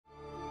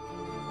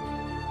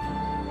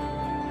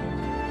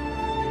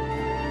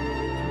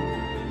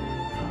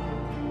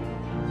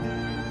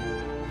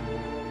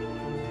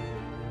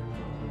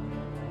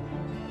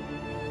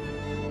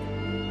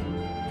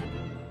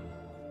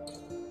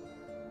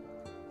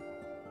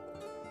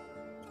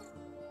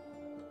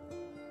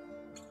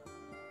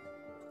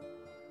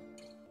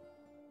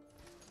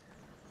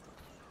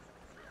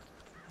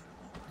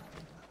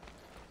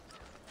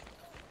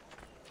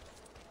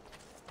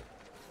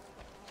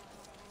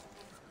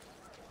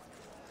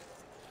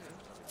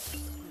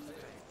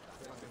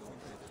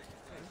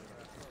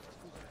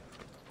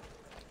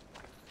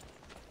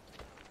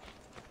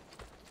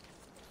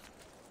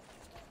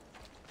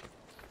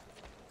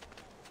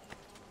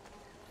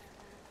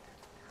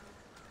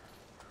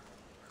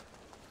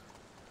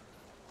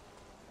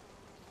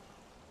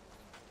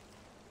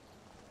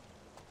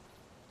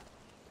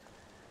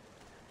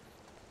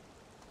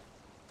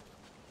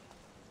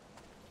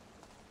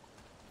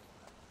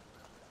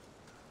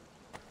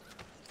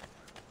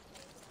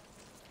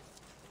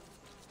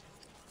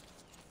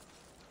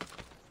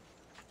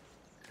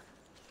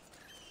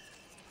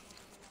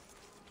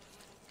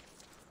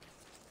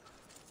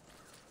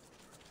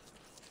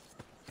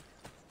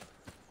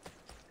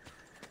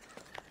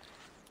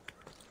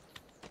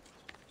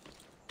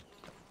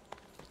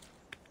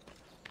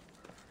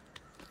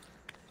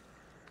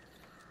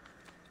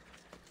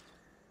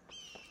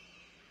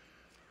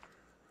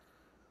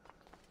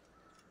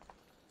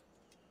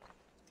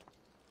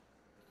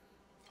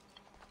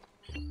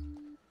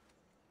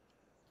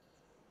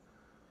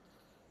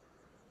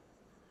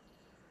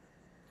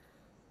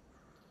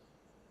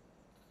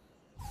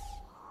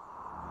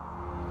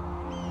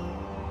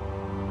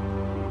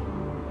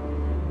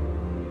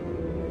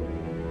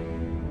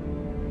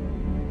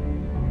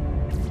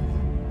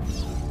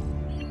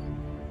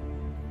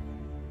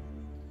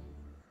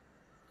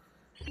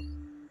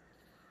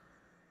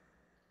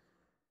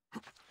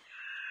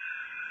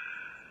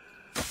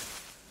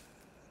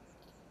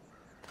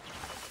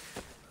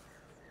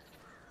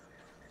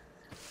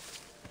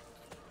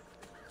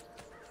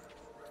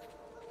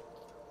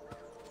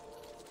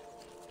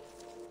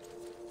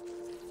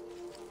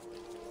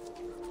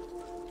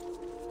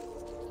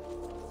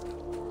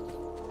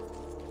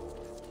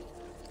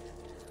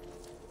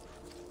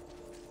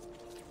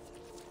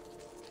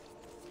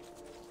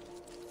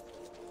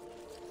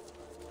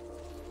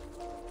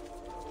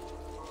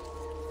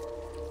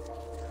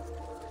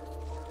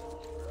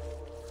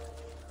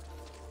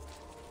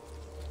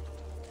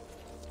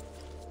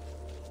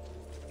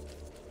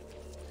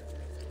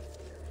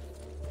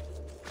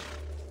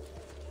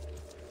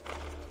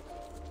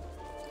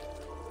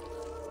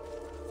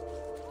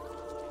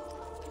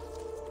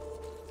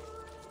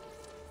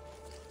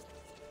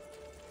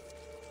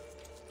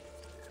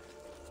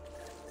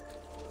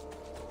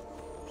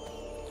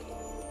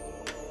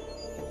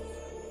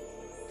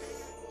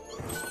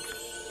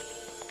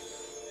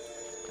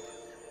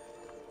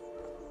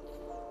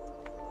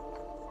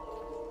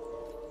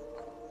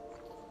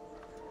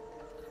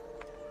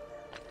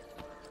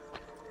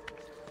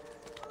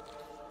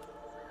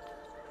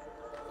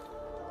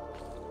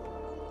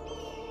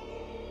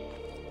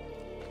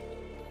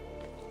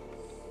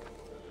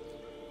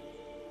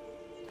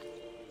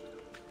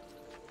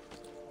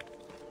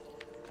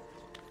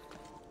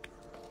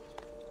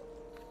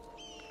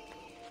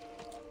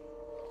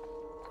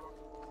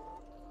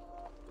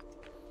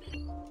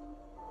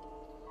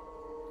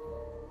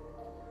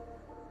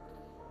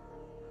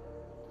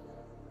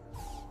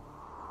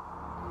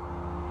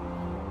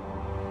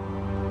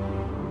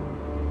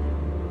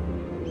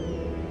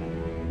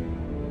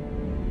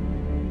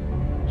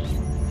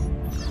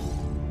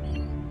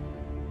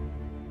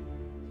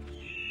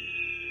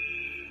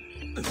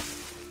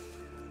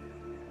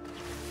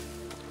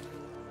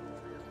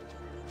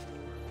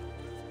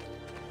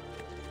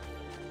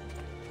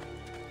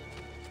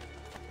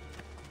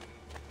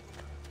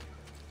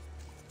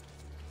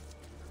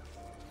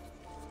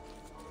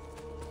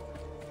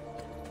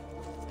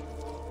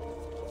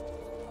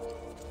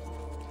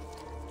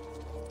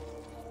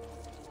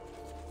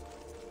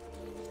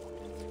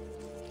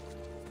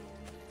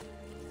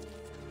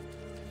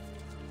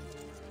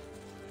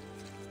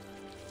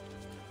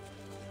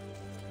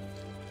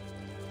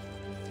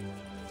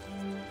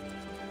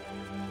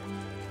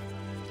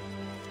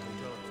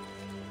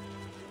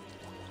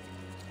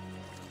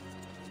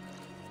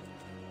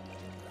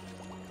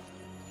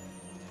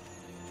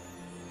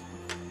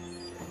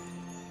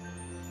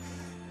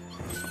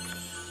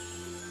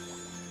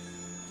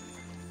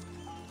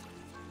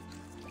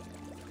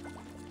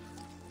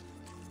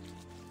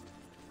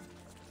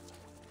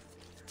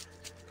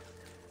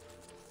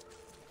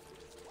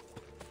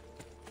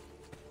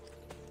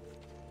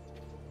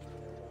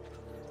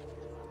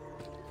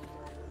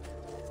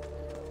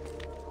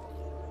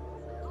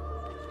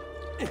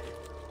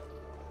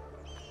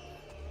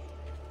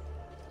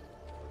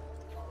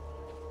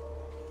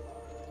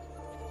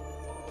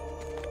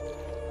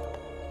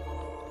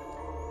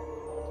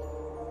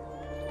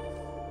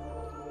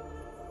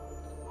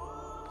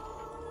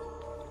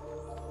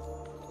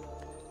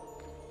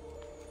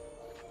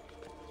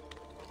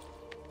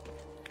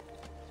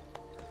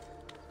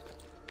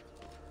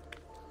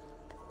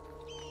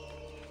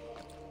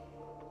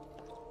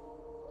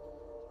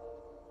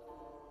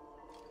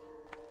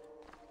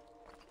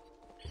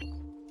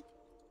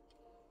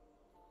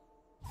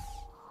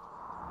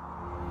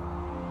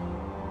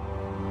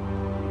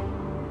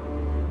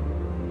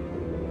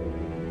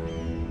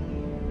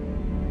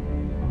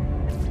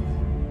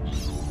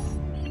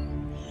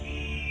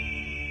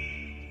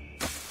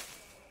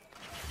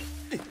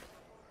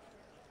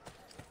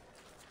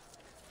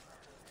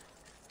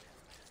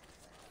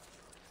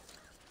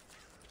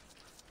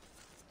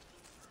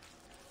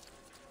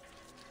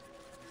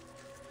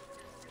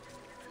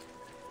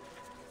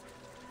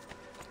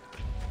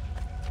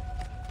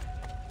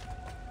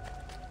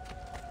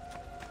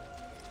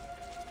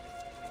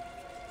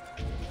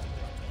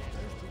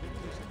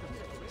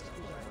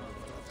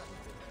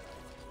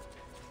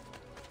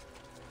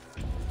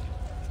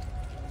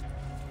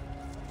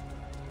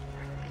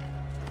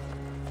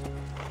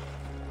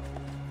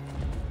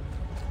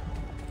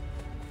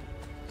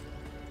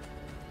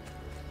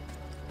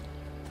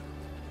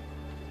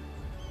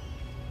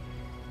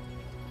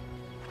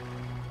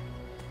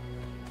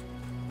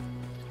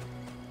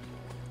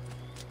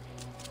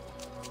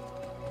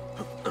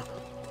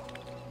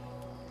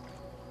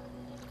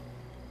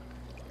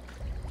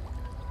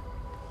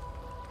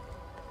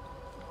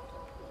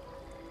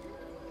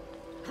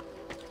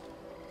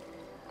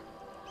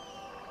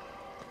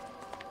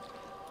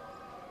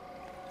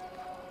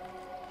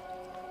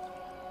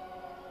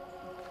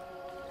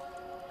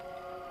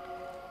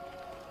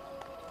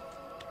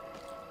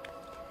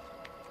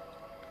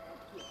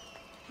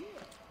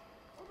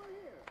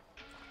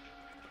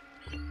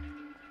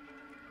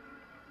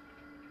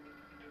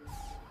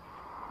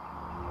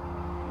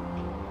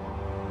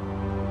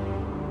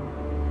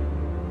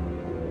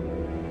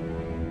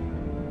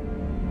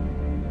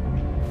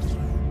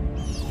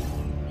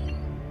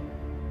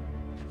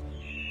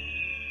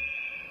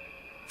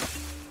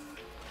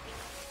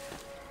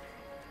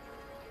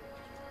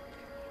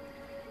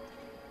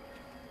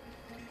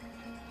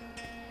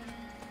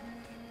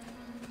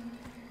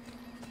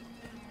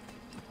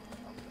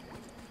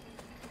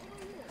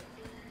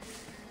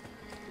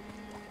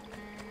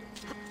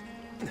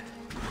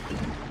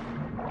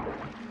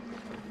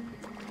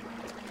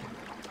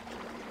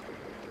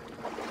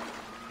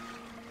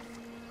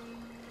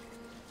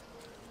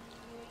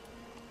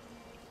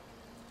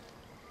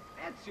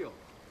Ezio!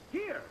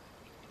 Here!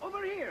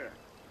 Over here!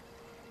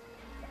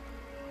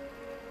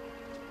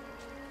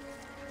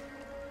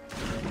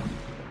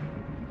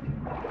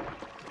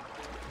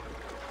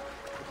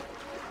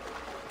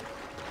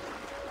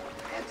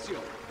 Ezio!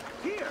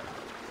 Here!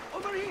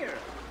 Over here!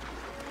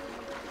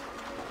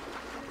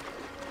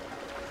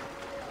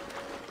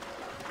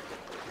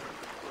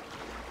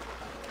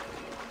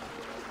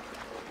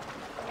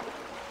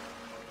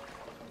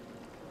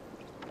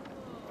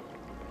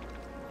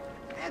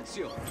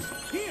 Ezio!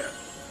 Here!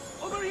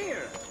 Over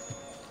here!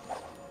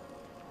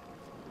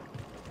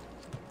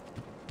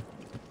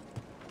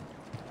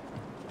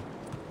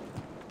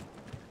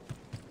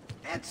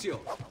 Ezio!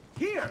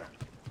 Here!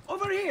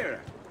 Over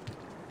here!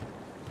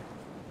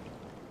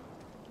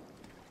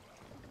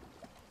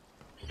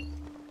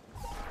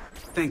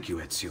 Thank you,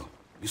 Ezio.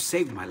 You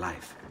saved my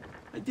life.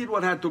 I did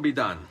what had to be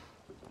done.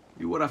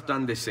 You would have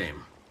done the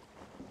same.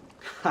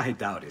 I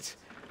doubt it.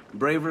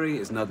 Bravery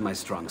is not my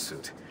strong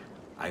suit.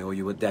 I owe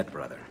you a debt,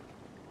 brother.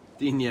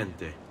 Di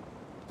niente.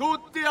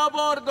 Tutti a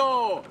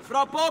bordo!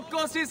 Fra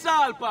poco si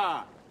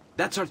salpa!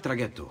 That's our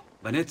traghetto.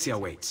 Venezia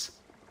waits.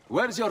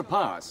 Where's your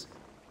pass?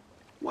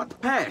 What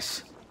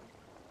pass?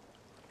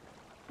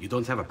 You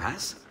don't have a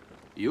pass?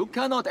 You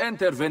cannot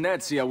enter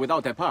Venezia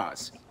without a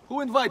pass.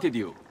 Who invited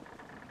you?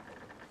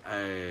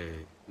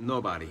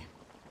 Nobody.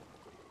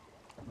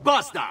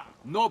 Basta!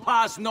 No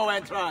pass, no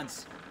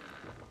entrance!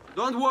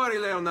 Don't worry,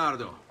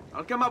 Leonardo.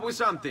 I'll come up with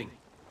something.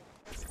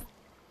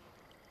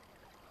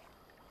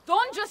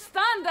 Don't just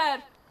stand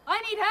there! I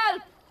need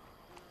help!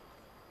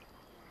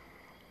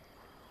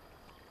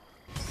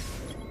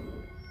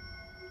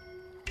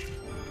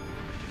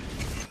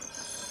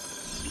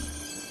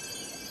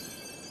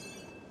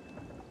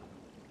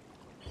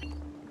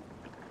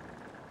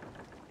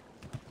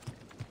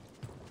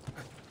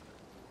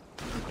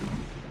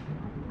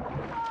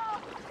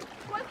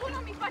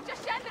 Qualcuno mi faccia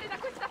scendere da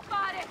questo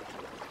affare!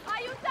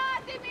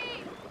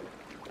 Aiutatemi!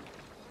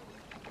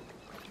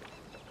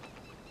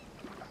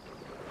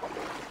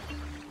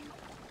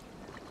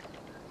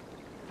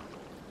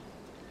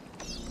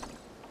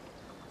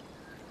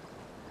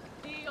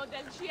 Dio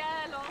del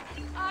cielo!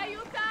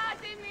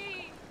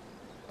 Aiutatemi!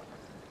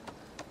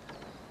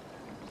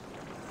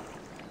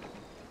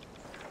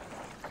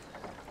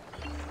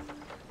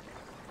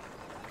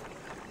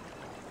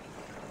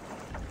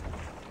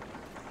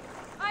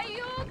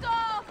 Aiuto!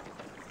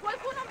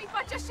 Qualcuno mi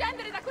faccia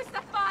scendere da questo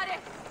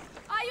affare!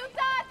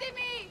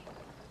 Aiutatemi!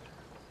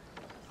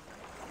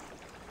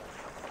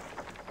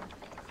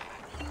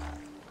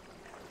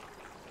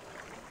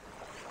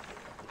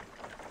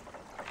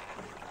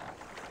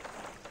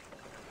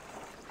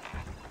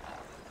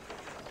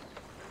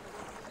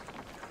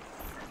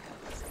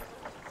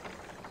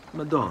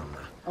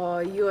 Madonna. Oh,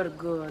 you're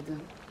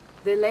good.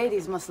 The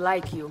ladies must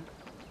like you.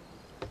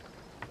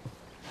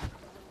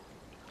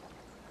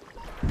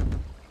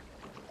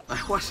 I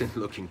wasn't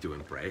looking to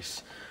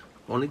impress.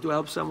 Only to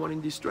help someone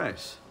in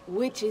distress.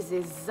 Which is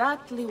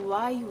exactly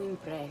why you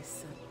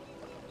impress.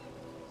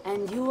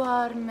 And you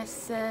are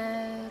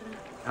Messer...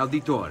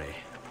 Auditore.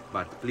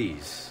 But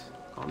please,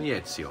 call me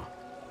Ezio.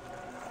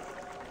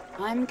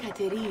 I'm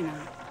Caterina.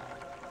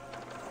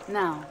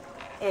 Now,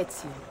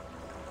 Ezio,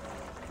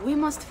 we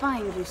must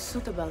find you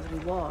suitable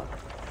reward.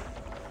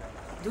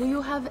 Do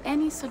you have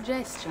any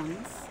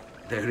suggestions?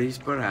 There is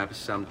perhaps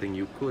something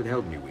you could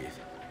help me with.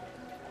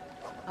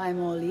 I'm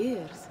all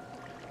ears.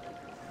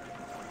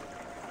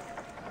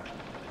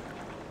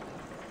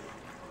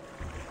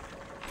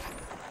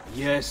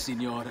 Yes,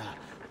 Signora.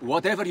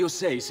 Whatever you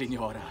say,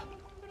 Signora.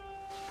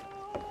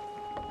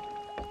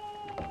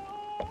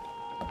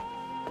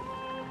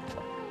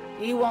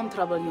 He won't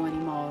trouble you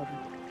anymore.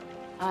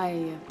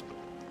 I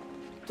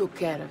took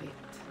care of it.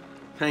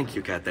 Thank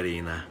you,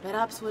 Caterina.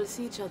 Perhaps we'll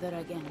see each other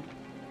again.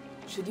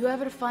 Should you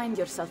ever find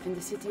yourself in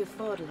the city of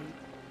Forlì,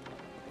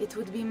 it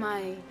would be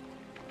my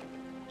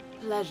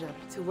pleasure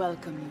to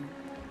welcome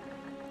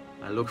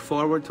you. I look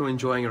forward to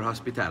enjoying your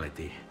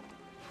hospitality.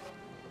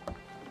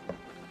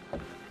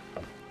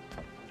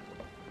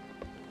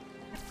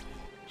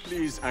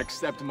 Please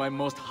accept my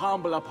most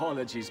humble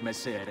apologies,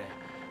 Messere.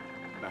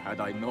 Had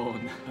I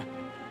known...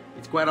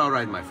 It's quite all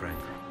right, my friend.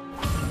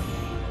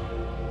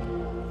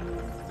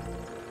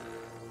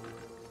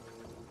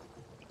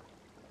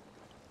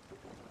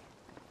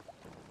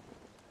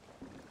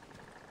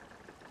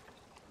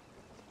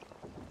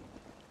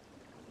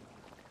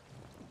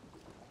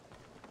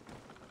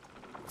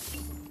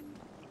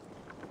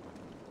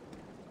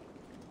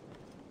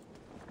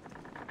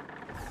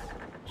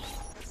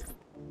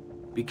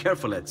 Be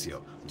careful,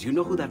 Ezio. Do you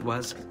know who that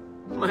was?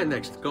 My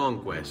next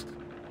conquest.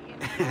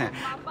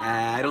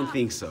 I don't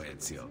think so,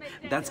 Ezio.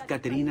 That's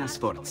Caterina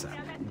Sforza,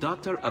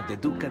 daughter of the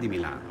Duca di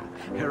Milano.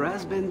 Her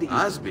husband is...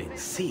 Husband?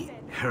 Si,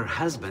 her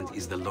husband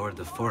is the Lord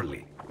of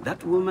Forlì.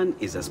 That woman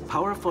is as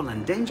powerful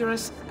and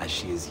dangerous as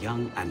she is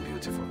young and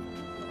beautiful.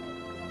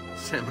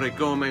 Sempre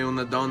come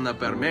una donna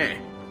per me.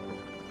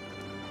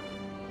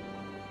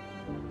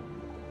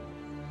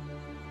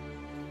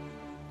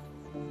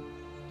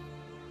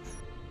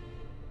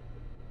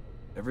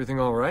 Everything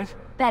all right?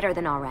 Better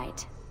than all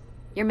right.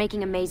 You're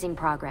making amazing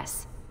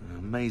progress.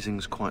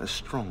 Amazing's quite a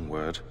strong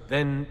word.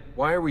 Then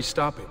why are we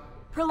stopping?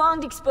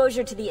 Prolonged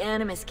exposure to the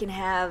Animus can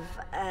have,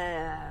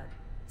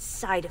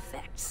 side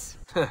effects.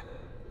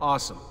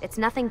 Awesome. It's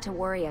nothing to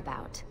worry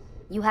about.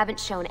 You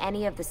haven't shown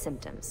any of the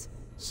symptoms.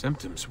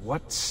 Symptoms?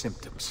 What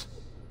symptoms?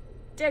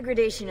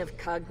 Degradation of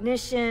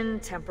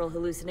cognition, temporal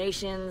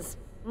hallucinations,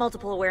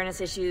 multiple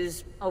awareness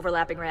issues,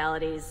 overlapping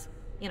realities,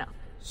 you know.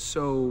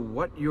 So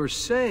what you're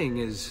saying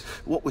is...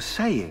 What we're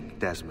saying,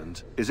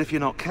 Desmond, is if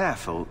you're not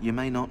careful, you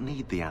may not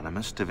need the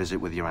Animus to visit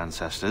with your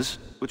ancestors.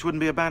 Which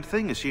wouldn't be a bad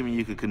thing, assuming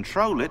you could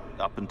control it.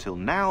 Up until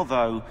now,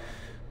 though,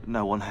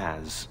 no one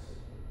has.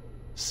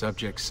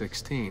 Subject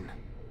 16.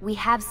 We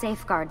have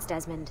safeguards,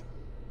 Desmond.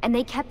 And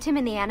they kept him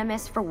in the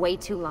Animus for way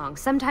too long,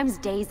 sometimes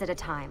days at a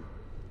time.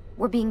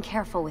 We're being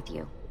careful with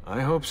you. I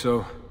hope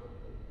so.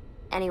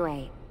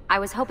 Anyway, I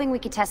was hoping we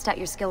could test out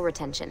your skill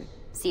retention.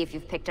 See if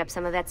you've picked up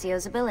some of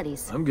Ezio's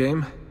abilities. I'm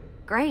game.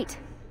 Great.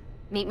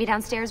 Meet me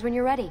downstairs when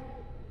you're ready.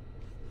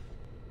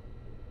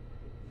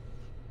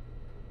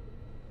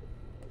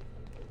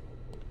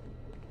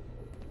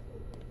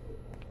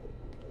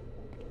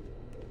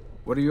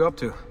 What are you up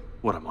to?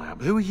 What am I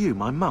up? Who are you,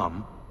 my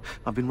mum?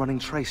 I've been running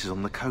traces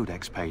on the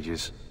Codex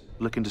pages,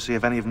 looking to see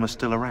if any of them are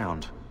still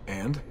around.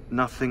 And?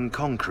 Nothing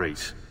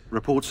concrete.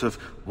 Reports of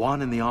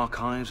one in the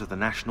archives of the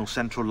National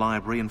Central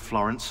Library in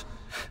Florence.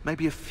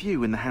 Maybe a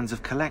few in the hands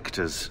of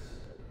collectors.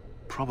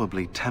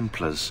 Probably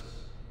Templars.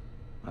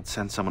 I'd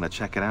send someone to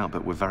check it out,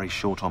 but we're very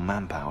short on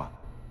manpower.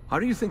 How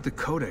do you think the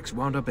Codex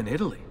wound up in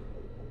Italy?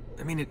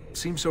 I mean, it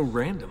seems so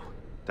random.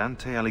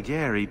 Dante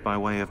Alighieri by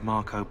way of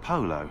Marco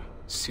Polo.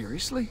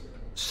 Seriously?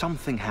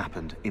 Something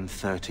happened in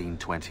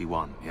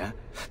 1321, yeah?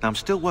 Now, I'm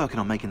still working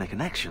on making the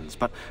connections,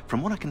 but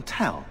from what I can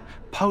tell,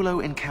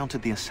 Polo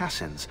encountered the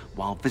assassins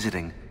while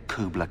visiting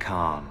Kubla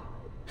Khan.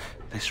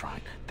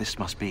 This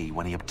must be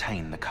when he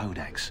obtained the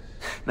Codex.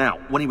 Now,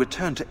 when he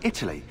returned to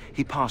Italy,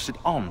 he passed it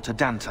on to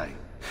Dante.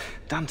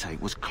 Dante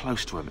was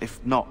close to him,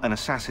 if not an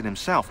assassin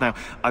himself. Now,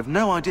 I've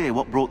no idea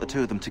what brought the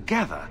two of them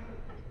together,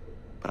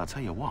 but I'll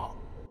tell you what,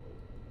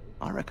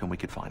 I reckon we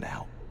could find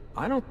out.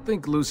 I don't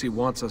think Lucy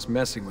wants us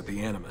messing with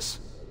the Animus.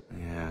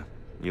 Yeah,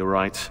 you're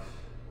right.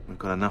 We've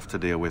got enough to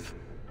deal with.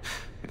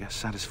 I guess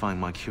satisfying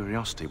my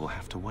curiosity will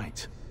have to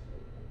wait.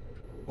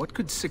 What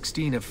could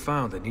 16 have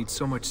found that needs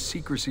so much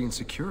secrecy and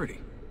security?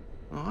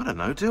 Oh, I don't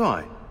know, do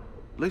I?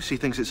 Lucy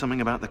thinks it's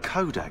something about the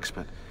Codex,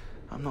 but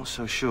I'm not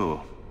so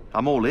sure.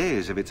 I'm all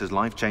ears if it's as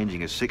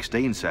life-changing as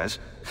 16 says.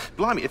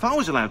 Blimey, if I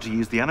was allowed to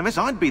use the Animus,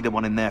 I'd be the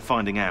one in there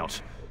finding out.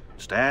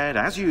 Instead,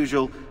 as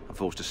usual, I'm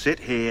forced to sit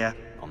here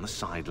on the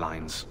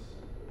sidelines.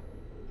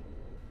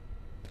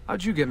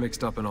 How'd you get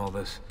mixed up in all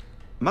this?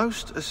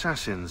 Most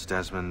assassins,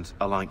 Desmond,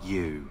 are like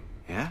you,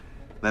 yeah?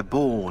 They're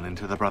born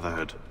into the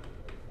Brotherhood.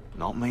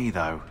 Not me,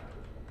 though.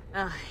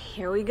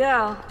 Here we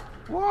go.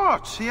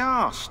 What? He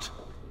asked.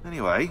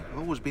 Anyway, I've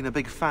always been a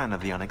big fan of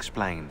the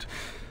unexplained.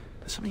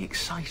 There's something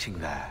exciting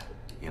there,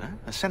 you know?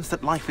 A sense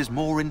that life is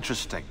more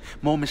interesting,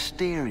 more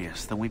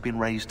mysterious than we've been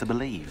raised to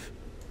believe.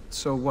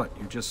 So what,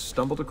 you just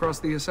stumbled across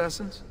the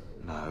assassins?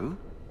 No.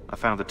 I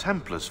found the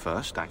Templars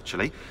first,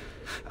 actually.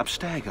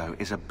 Abstergo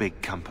is a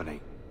big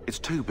company. It's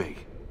too big,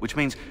 which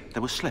means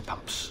there were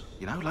slip-ups,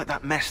 you know, like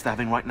that mess they're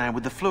having right now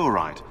with the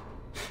fluoride.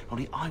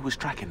 Only I was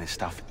tracking this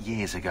stuff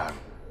years ago.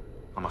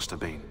 I must have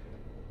been,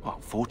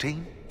 what,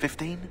 14?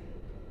 15?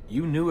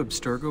 You knew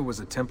Abstergo was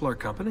a Templar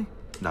company?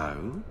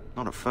 No,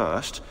 not at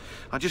first.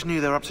 I just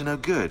knew they were up to no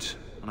good,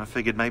 and I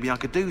figured maybe I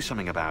could do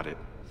something about it.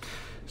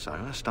 So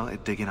I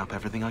started digging up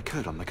everything I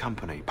could on the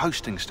company,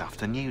 posting stuff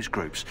to news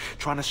groups,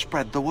 trying to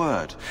spread the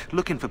word,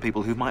 looking for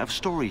people who might have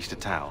stories to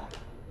tell.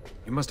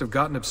 You must have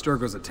gotten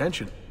Abstergo's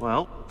attention.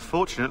 Well,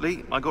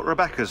 fortunately, I got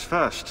Rebecca's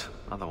first.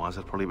 Otherwise,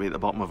 I'd probably be at the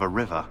bottom of a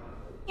river.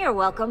 You're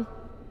welcome.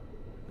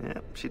 Yeah,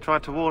 she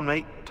tried to warn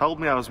me, told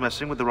me I was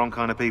messing with the wrong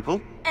kind of people.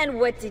 And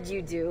what did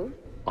you do?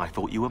 I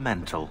thought you were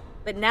mental.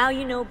 But now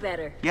you know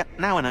better. Yep,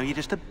 now I know you're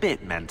just a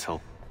bit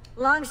mental.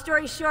 Long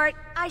story short,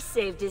 I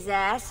saved his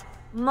ass.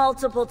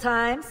 Multiple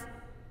times.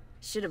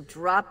 Should have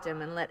dropped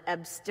him and let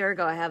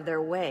Abstergo have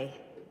their way.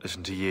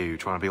 Listen to you,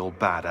 trying to be all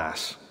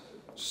badass.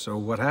 So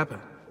what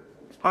happened?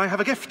 I have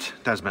a gift,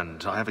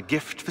 Desmond. I have a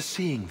gift for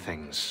seeing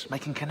things,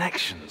 making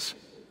connections.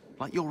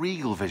 Like your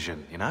eagle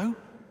vision, you know?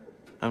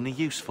 Only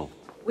useful.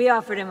 We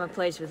offered him a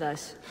place with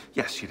us.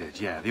 Yes, you did,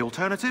 yeah. The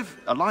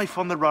alternative? A life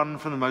on the run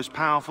from the most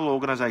powerful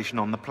organization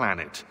on the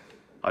planet.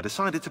 I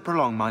decided to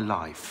prolong my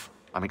life.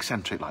 I'm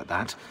eccentric like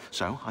that,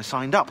 so I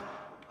signed up.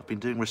 I've been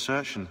doing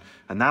research and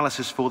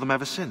analysis for them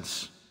ever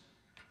since.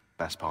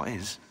 Best part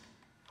is,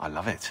 I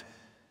love it.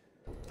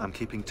 I'm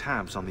keeping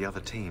tabs on the other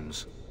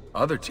teams.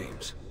 Other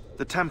teams?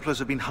 The Templars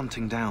have been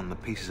hunting down the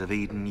pieces of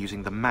Eden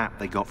using the map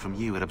they got from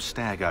you at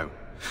Abstergo.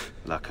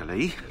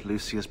 Luckily,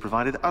 Lucia's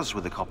provided us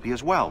with a copy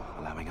as well,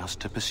 allowing us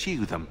to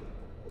pursue them.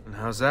 And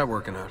how's that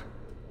working out?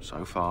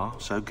 So far,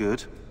 so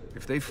good.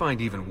 If they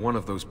find even one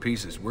of those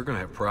pieces, we're gonna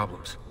have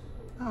problems.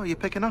 Oh, you're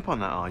picking up on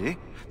that, are you?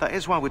 That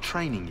is why we're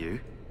training you.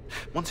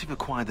 Once you've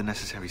acquired the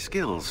necessary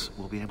skills,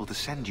 we'll be able to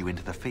send you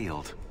into the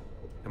field.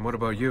 And what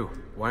about you?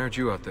 Why aren't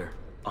you out there?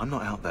 I'm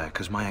not out there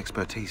because my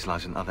expertise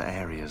lies in other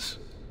areas.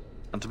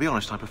 And to be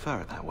honest, I prefer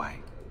it that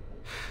way.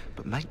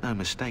 But make no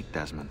mistake,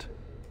 Desmond.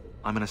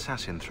 I'm an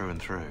assassin through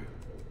and through.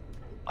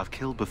 I've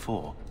killed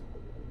before.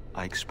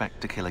 I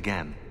expect to kill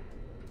again.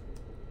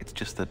 It's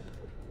just that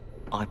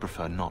I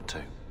prefer not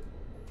to.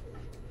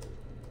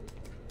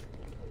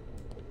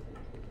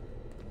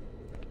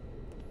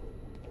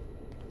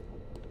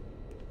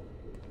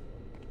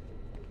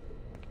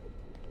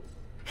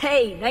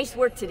 Hey, nice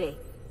work today.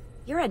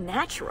 You're a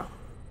natural.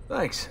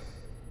 Thanks.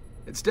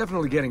 It's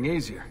definitely getting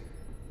easier.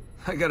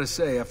 I gotta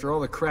say, after all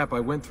the crap I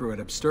went through at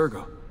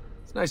Abstergo,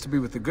 it's nice to be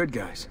with the good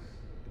guys.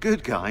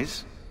 Good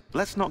guys?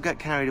 Let's not get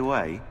carried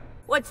away.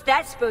 What's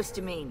that supposed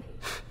to mean?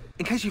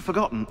 In case you've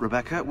forgotten,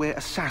 Rebecca, we're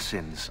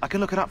assassins. I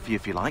can look it up for you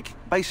if you like.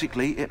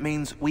 Basically, it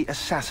means we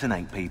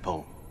assassinate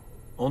people.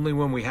 Only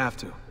when we have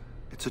to.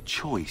 It's a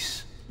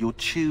choice. You're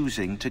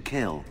choosing to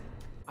kill.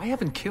 I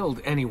haven't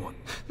killed anyone.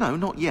 No,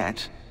 not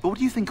yet. But what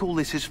do you think all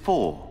this is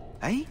for?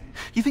 Eh?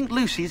 You think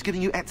Lucy's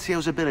giving you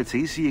Ezio's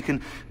abilities so you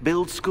can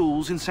build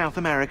schools in South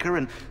America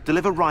and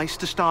deliver rice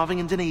to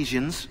starving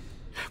Indonesians?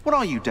 What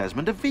are you,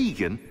 Desmond, a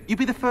vegan? You'd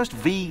be the first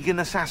vegan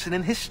assassin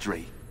in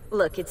history.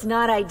 Look, it's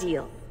not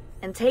ideal.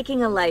 And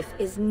taking a life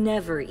is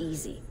never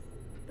easy.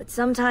 But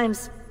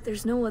sometimes,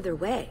 there's no other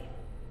way.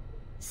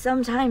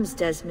 Sometimes,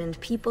 Desmond,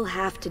 people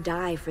have to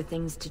die for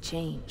things to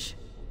change.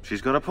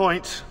 She's got a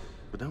point.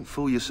 But don't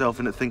fool yourself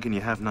into thinking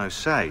you have no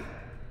say.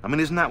 I mean,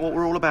 isn't that what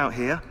we're all about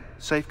here?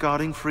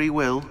 Safeguarding free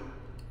will?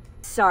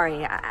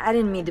 Sorry, I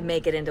didn't mean to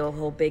make it into a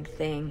whole big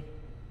thing.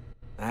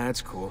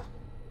 That's cool.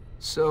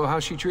 So,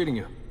 how's she treating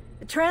you?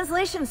 The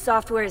translation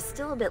software is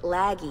still a bit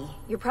laggy.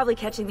 You're probably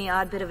catching the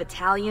odd bit of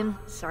Italian.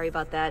 Sorry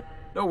about that.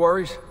 No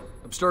worries.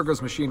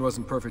 Abstergo's machine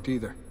wasn't perfect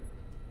either.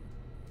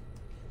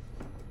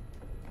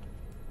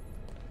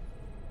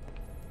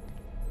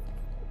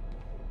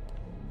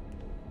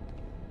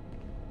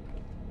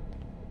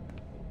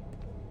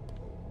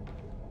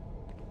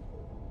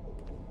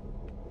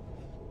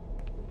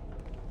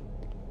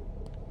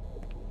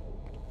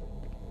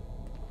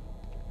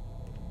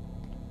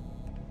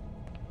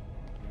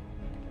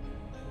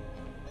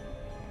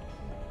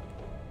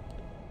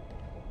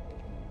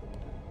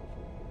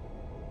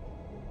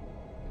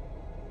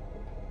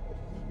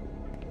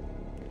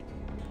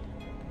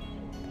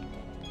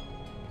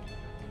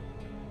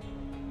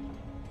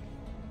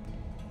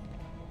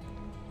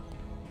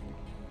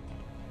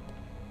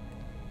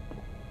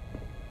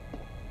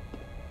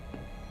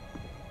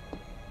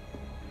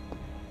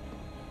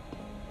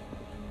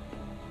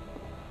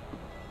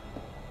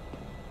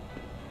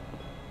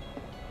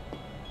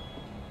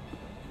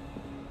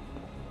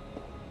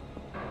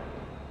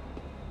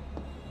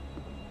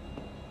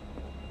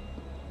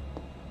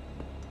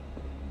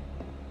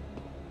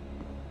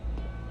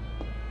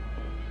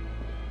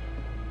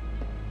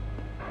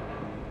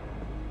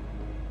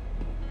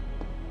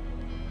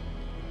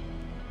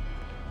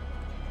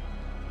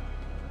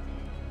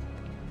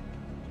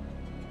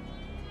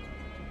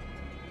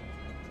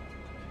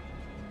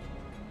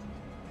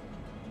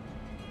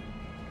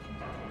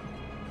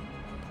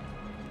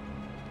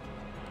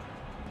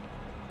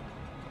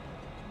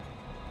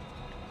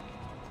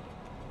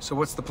 So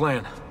what's the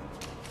plan?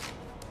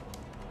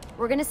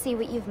 We're gonna see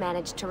what you've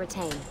managed to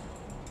retain.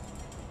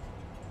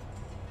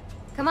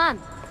 Come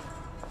on.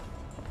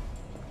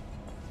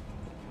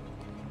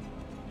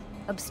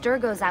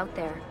 Abstergo's out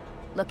there,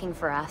 looking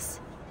for us.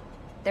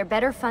 They're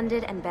better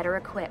funded and better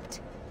equipped,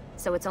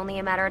 so it's only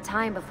a matter of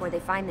time before they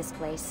find this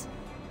place.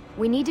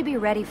 We need to be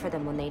ready for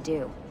them when they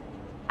do.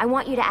 I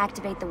want you to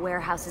activate the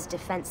warehouse's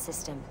defense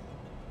system.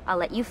 I'll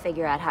let you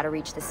figure out how to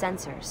reach the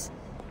sensors.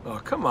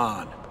 Oh, come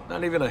on.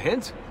 Not even a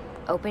hint?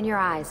 Open your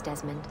eyes,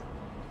 Desmond.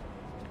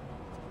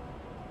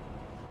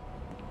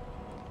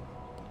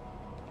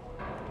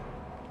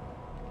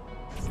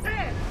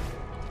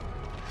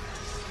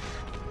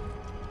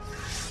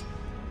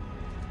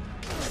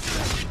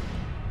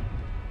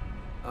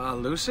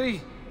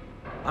 Lucy?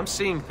 I'm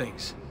seeing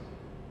things.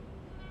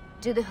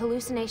 Do the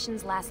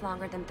hallucinations last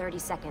longer than 30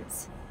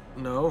 seconds?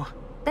 No.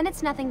 Then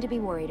it's nothing to be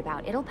worried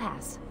about. It'll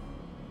pass.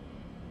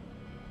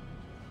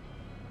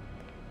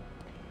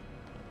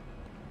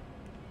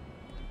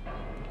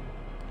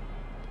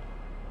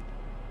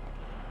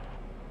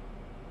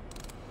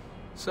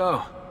 So,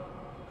 how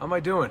am I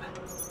doing?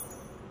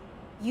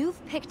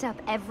 You've picked up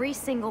every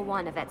single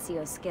one of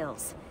Ezio's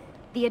skills.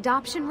 The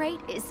adoption rate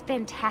is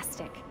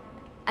fantastic.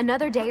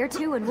 Another day or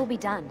two and we'll be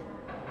done.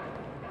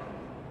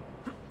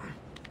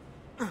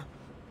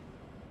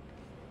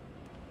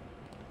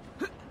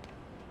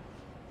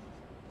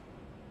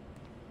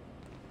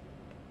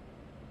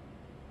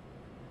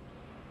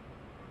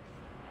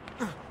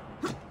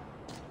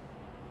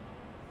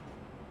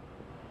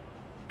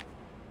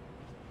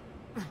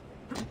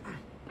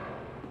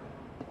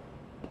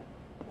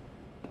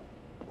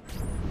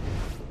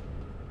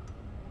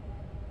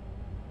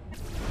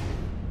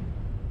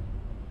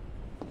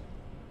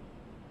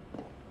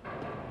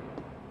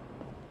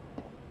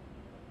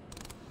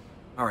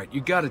 Alright,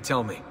 you gotta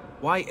tell me.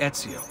 Why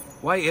Ezio?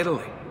 Why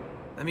Italy?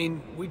 I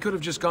mean, we could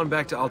have just gone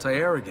back to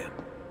Altaïr again.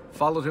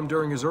 Followed him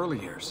during his early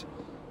years.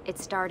 It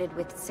started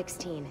with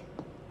 16.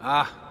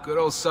 Ah, good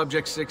old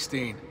Subject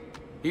 16.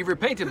 He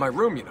repainted my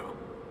room, you know.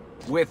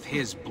 With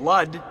his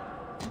blood.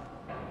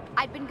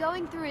 I'd been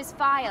going through his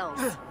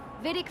files.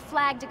 Vidic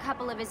flagged a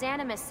couple of his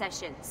Animus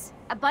sessions.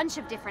 A bunch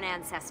of different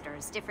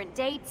ancestors, different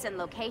dates and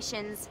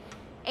locations.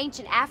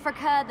 Ancient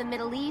Africa, the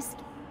Middle East.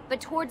 But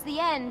towards the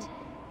end,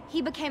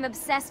 he became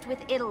obsessed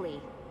with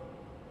Italy.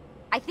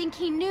 I think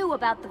he knew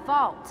about the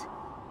vault.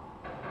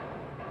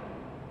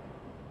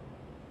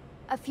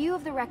 A few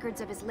of the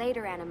records of his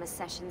later Animus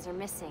sessions are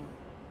missing.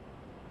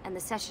 And the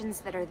sessions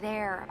that are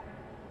there...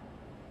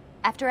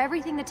 After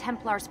everything the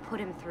Templars put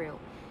him through,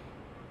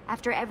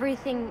 after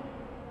everything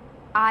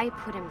I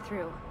put him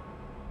through,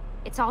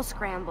 it's all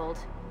scrambled.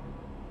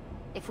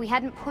 If we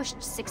hadn't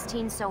pushed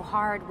 16 so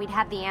hard, we'd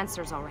have the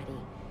answers already.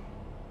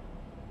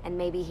 And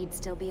maybe he'd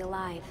still be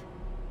alive.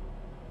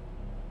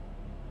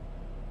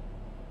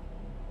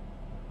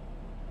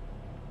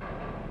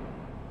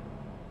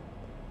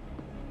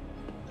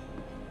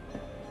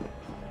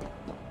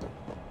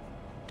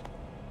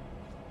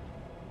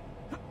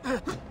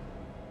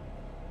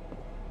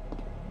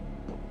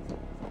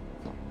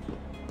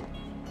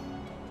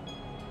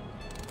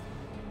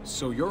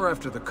 So you're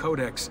after the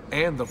Codex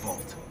and the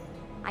Vault.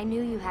 I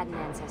knew you had an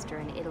ancestor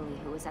in Italy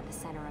who was at the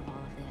center of all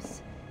of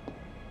this.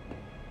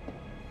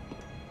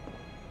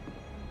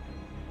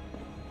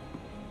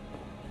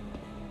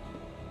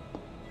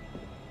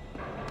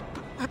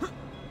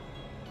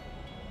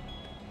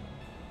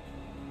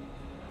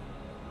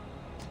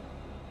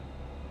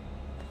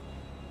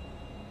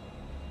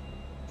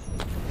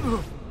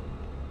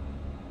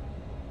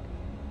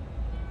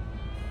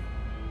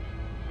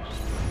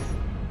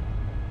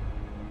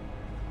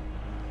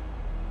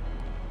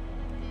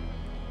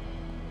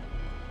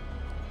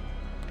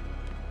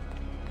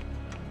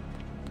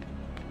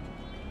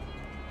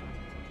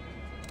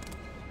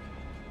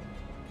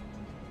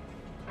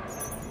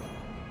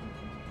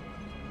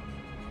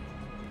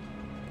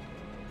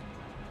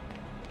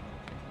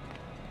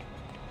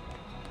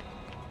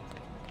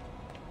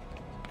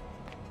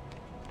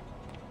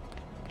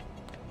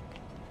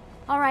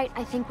 All right,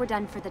 I think we're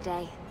done for the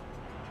day.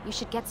 You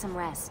should get some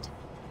rest.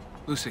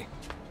 Lucy,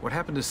 what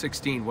happened to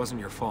 16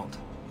 wasn't your fault.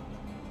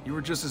 You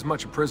were just as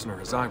much a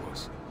prisoner as I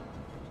was.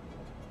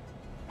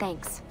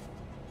 Thanks.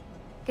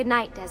 Good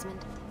night, Desmond.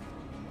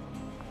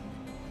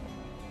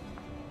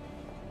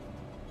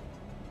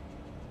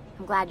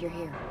 I'm glad you're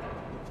here.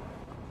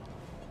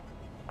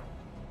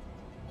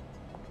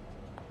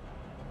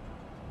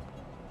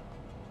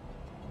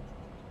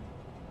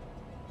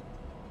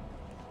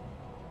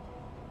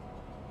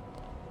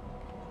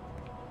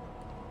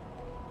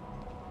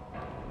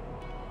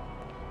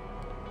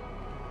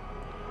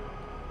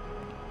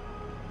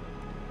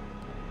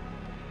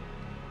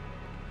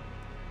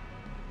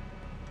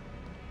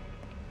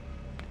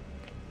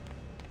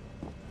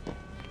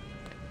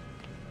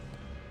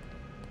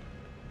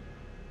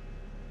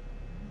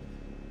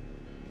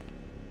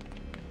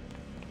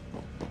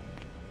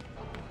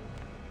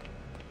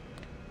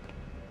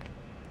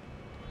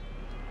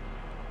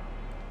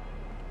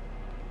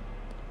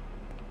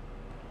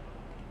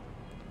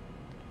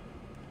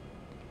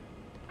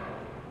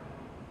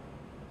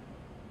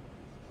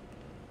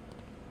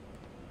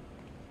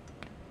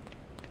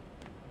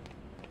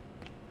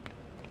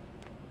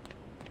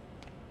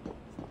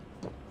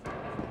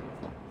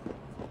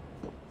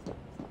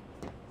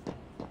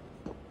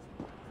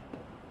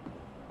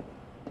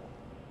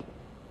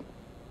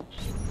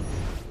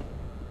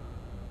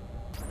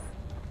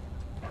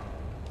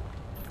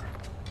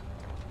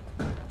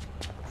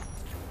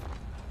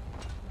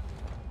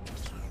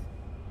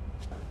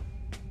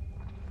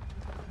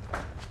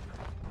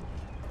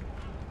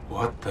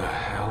 What the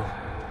hell?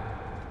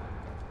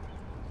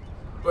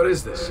 What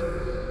is this?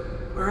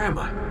 Where am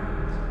I?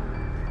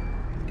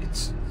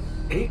 It's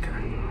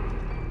Acre.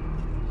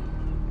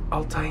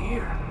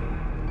 Altaïr.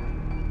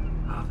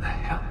 How the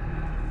hell?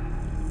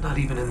 Not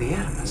even in the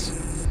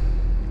Animus.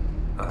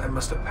 I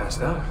must have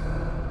passed out.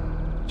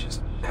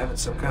 Just having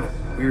some kind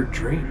of weird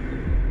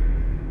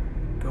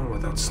dream. Going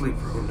without sleep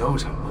for who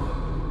knows how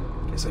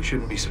long. Guess I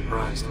shouldn't be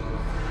surprised.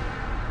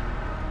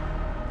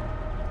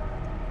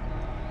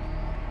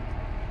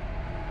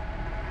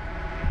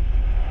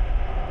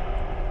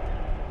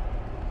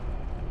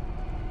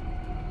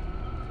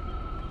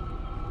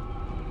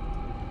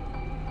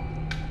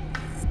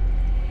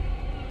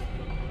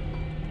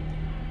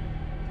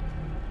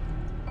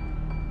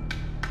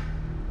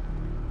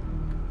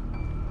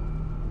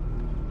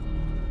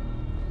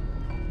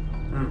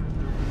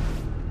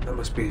 That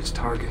must be his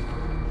target.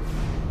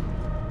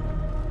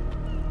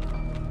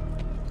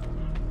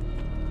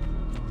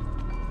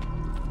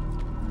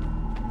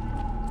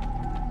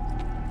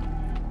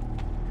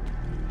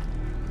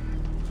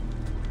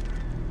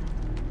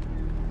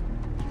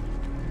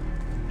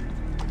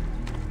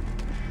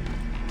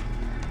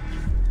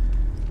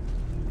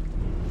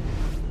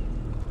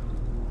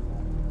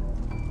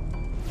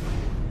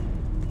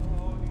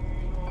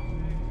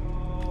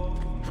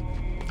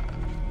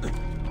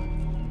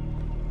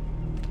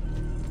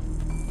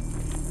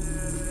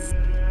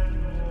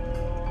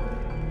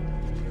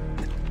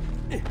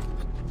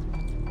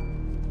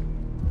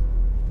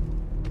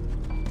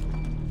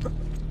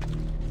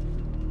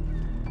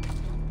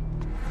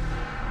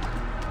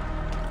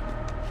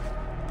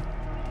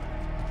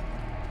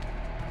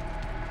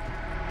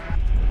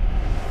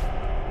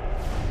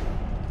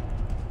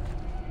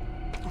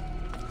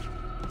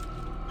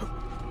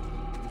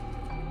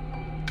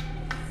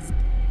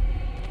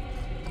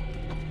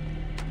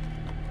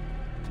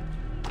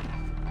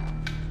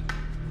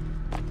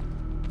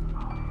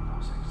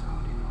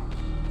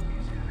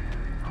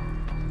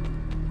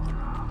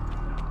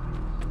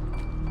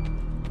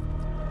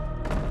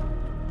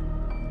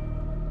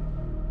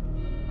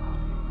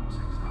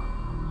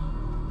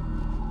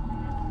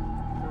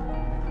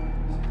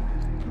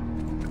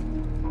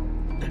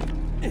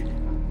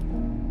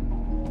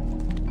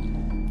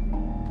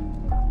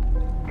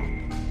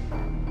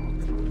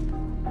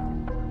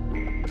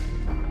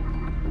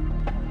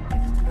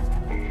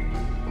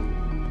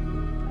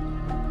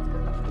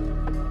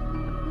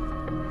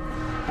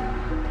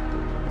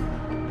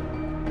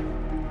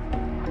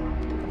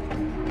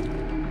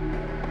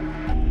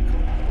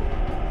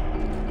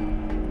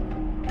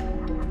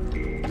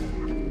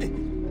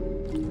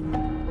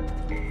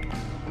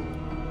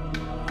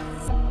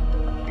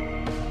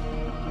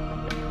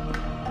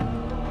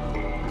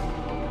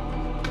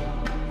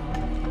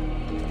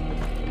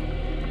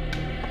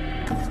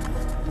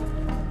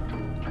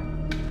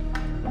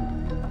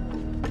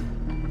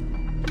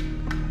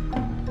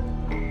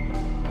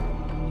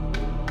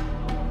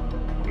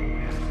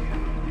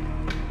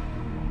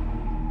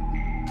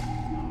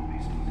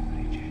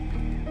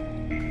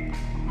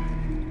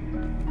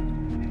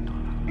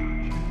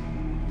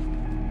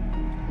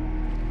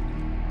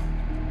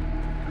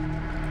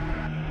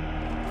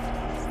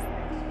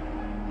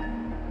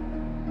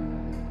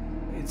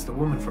 It's the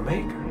woman from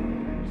Acre.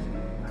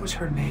 What's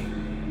her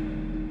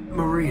name?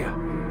 Maria.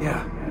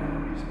 Yeah.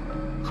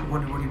 I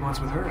wonder what he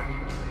wants with her.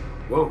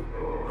 Whoa.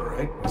 All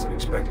right. Wasn't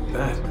expecting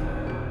that.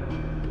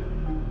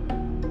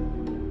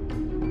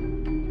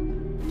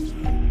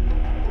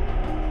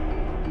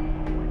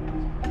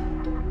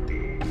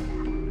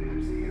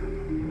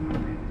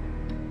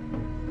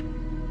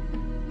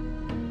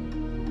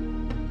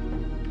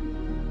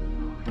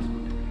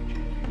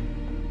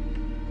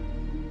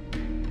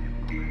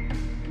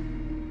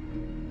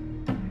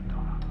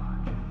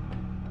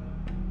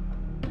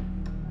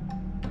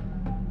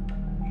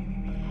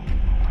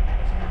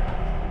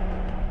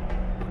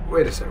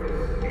 Wait a second.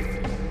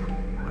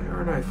 Why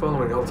aren't I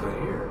following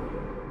Altaïr?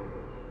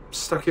 I'm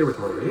stuck here with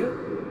Maria?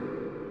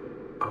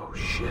 Oh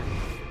shit.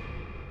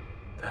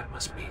 That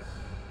must mean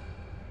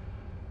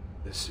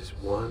this is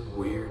one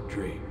weird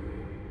dream.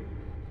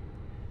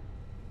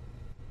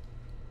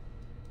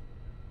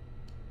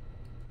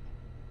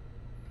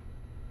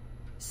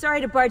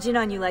 Sorry to barge in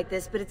on you like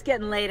this, but it's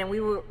getting late and we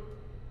were...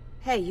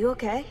 Hey, you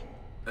okay?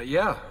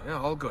 Yeah,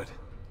 all good.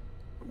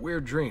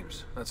 Weird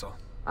dreams, that's all.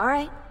 All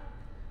right.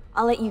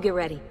 I'll let you get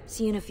ready.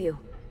 See you in a few.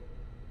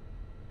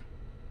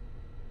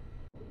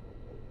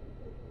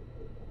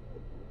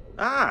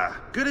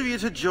 Ah, good of you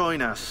to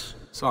join us.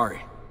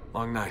 Sorry,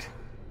 long night.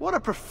 What a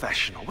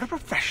professional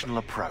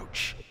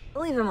approach.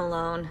 Leave him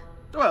alone.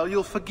 Well,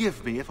 you'll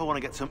forgive me if I want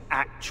to get some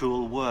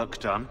actual work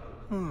done.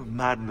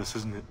 Madness,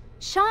 isn't it?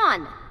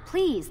 Sean,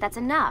 please, that's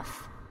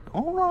enough.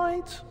 All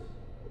right.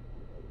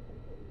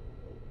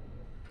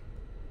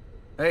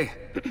 Hey.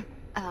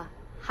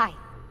 Hi.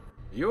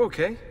 You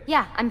okay?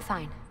 Yeah, I'm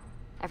fine.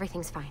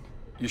 Everything's fine.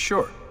 You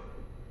sure?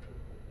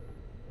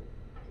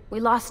 We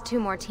lost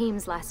 2 more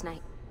teams last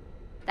night.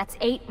 That's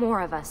 8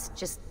 more of us,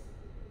 just...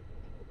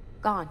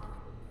 gone.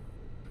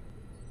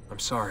 I'm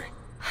sorry.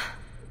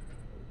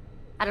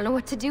 I don't know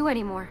what to do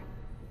anymore.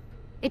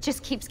 It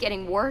just keeps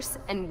getting worse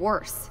and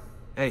worse.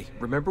 Hey,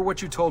 remember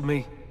what you told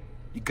me?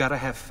 You gotta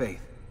have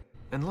faith.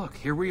 And look,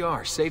 here we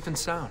are, safe and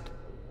sound.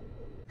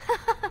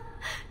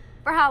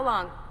 For how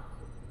long?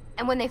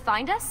 And when they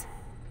find us,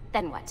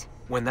 then what?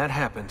 When that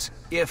happens,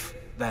 if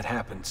that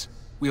happens,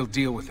 we'll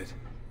deal with it.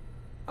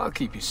 I'll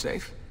keep you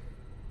safe.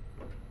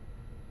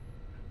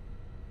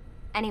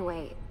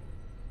 Anyway,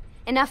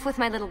 enough with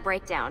my little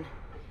breakdown.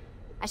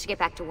 I should get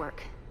back to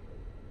work.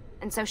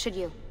 And so should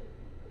you.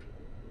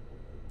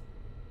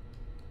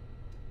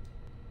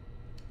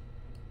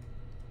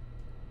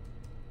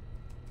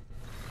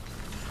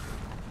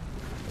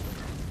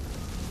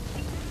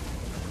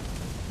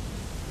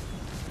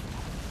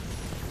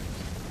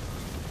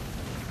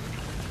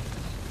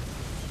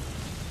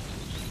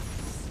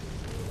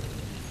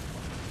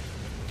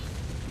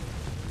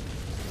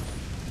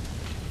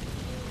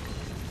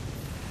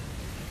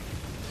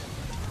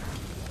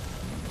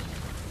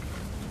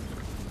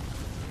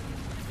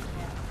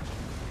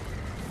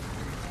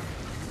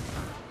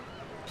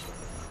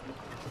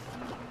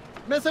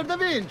 Messer Da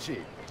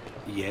Vinci!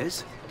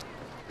 Yes?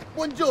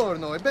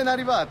 Buongiorno e ben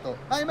arrivato.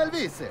 I'm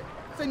Elvise.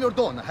 Senor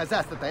Don has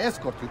asked that I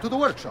escort you to the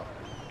workshop.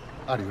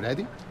 Are you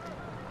ready?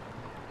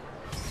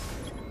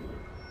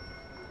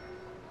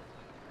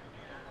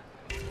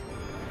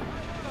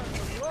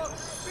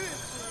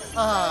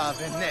 Ah,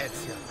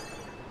 Venezia.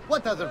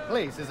 What other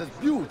place is as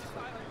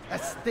beautiful,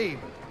 as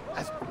stable,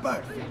 as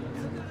perfect?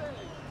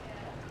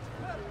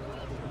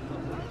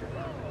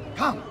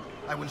 Come,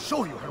 I will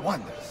show you her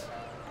wonders.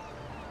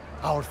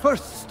 Our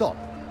first stop,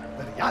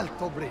 the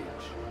Rialto Bridge.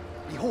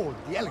 Behold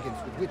the elegance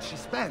with which she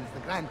spans the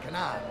Grand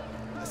Canal,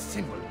 a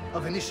symbol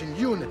of Venetian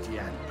unity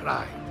and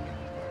pride.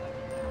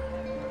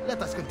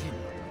 Let us continue.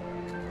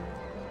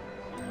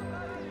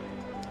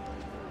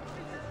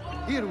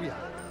 Here we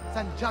are,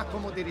 San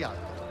Giacomo di Rialto,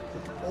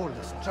 the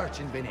oldest church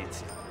in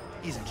Venezia.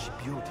 Isn't she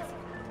beautiful?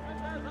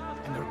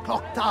 And her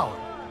clock tower,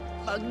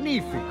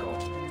 magnifico!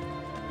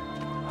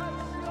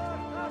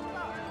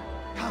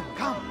 Come,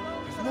 come,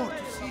 there's more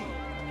to see.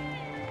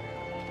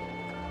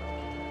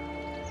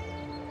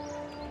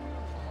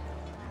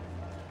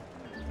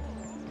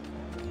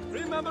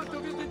 Remember to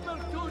visit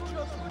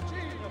Bertuccio's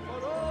cucina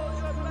for all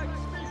your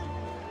blacksmithing.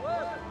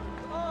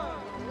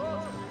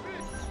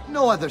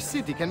 No other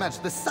city can match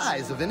the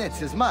size of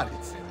Venezia's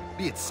markets,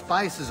 be it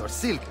spices or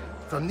silk,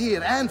 from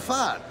near and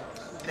far.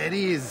 There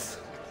is...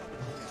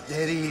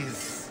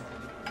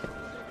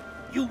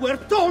 You were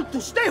told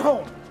to stay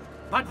home,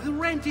 but the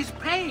rent is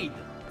paid.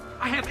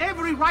 I have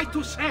every right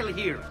to sell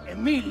here.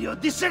 Emilio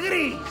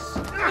disagrees.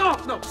 No,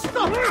 no,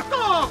 stop,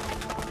 stop!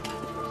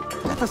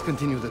 Let us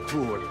continue the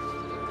tour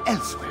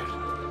elsewhere.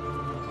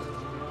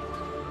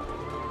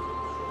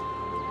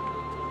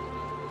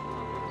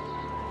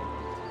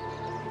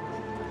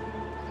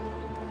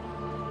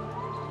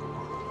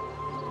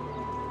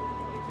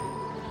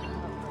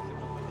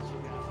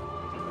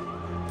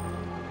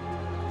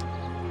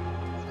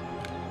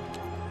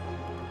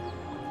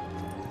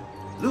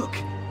 Look,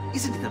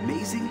 isn't it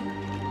amazing?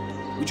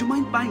 Would you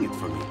mind buying it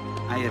for me?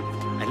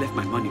 I left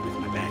my money with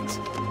my bags.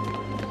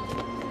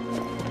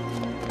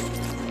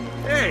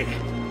 Hey!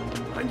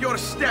 On your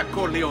step,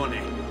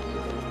 Corleone!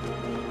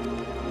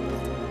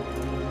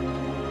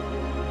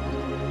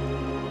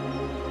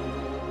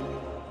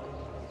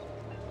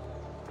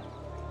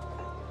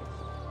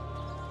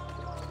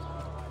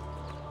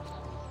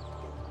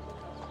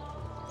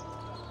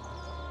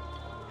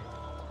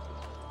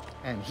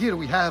 And here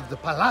we have the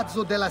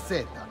Palazzo della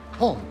Seta,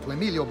 home to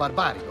Emilio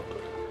Barbarigo.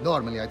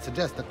 Normally I'd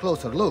suggest a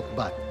closer look,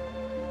 but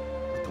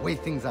the way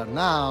things are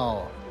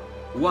now...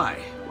 Why?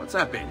 What's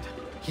happened?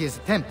 He is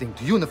attempting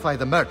to unify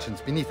the merchants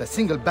beneath a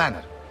single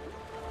banner.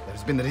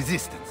 There's been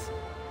resistance,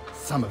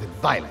 some of it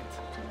violent.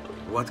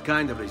 What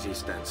kind of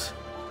resistance?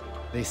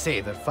 They say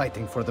they're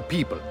fighting for the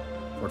people,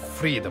 for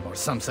freedom or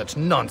some such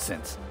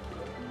nonsense.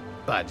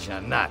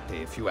 Baggianate,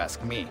 if you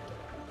ask me.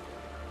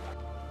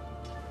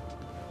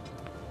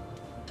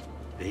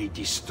 They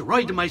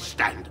destroyed my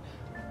stand.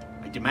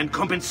 I demand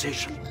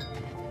compensation.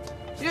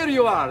 Here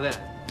you are, then.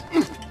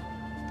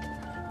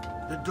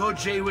 The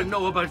Doge will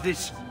know about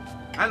this.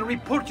 I'll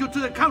report you to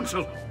the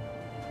council.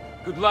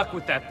 Good luck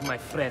with that, my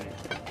friend.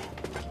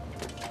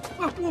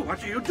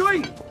 What are you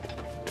doing?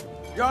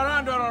 You're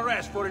under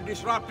arrest for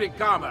disrupting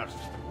commerce.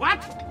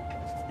 What?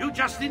 You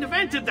just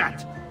invented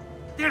that.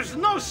 There's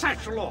no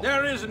such law.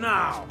 There is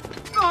now.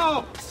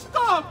 No!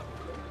 Stop!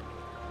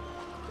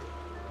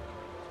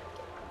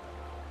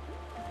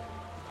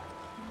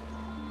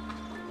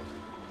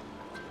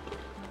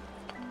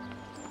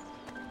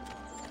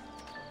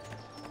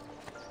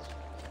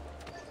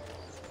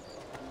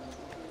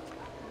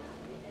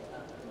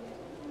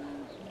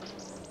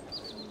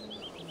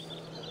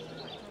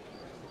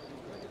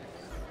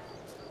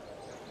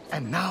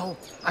 And now,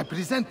 I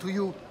present to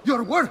you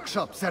your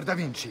workshop, Ser Da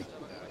Vinci.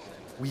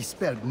 We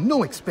spared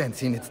no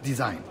expense in its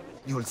design.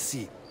 You'll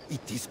see,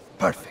 it is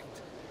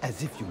perfect,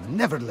 as if you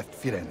never left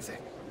Firenze.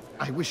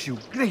 I wish you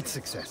great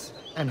success,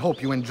 and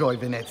hope you enjoy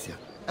Venezia,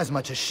 as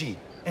much as she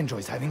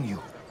enjoys having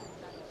you.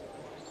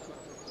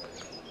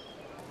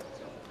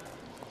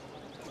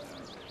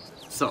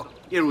 So,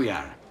 here we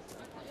are.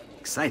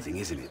 Exciting,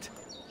 isn't it?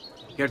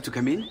 Care to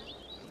come in?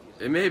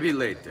 Maybe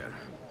later.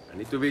 I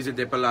need to visit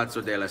the Palazzo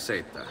della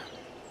Seta.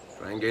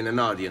 Try and gain an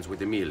audience with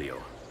Emilio.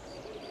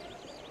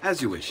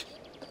 As you wish.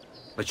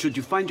 But should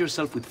you find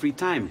yourself with free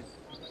time,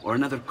 or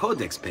another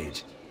codex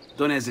page,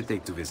 don't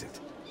hesitate to visit.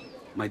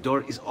 My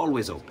door is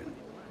always open.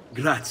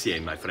 Grazie,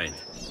 my friend.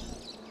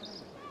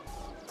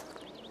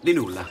 Di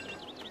nulla.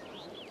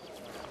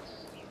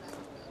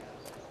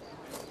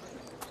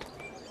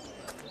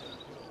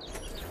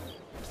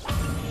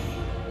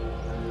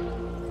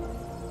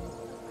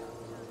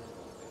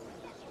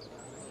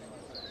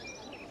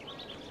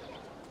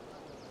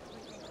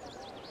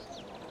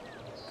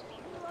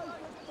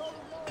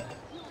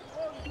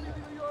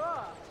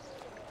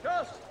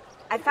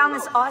 I found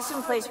this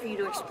awesome place for you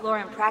to explore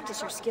and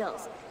practice your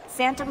skills.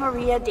 Santa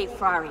Maria dei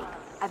Frari.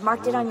 I've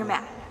marked it on your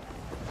map.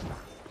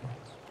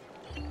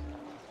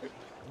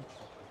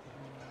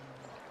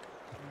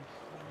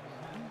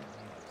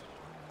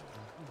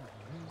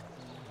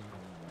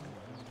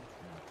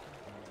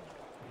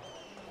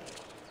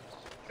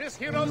 This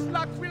hero's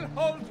luck will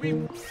hold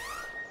me.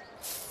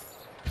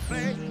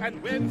 Pray,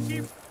 and when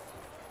he...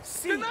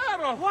 Sì!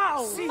 Denaro!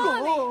 Wow! Sì!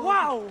 Money!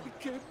 Wow!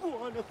 Che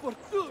buona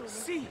fortuna!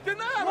 Sì!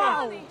 Denaro!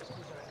 Wow!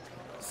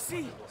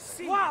 Sì!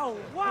 Sì! Wow!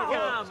 Wow!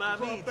 Chiama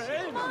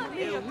amici.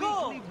 Money! A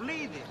weekly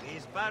bleeding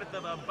is part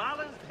of a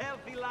balanced,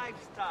 healthy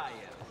lifestyle.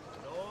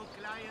 No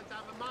client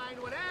of mine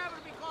will ever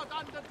be caught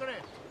under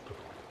drift.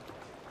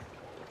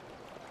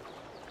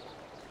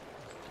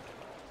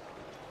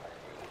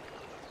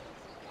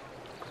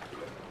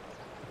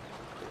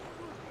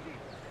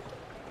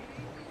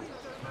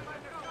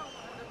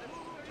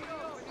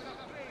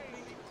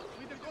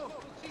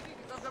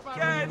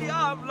 Che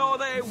diavolo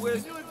they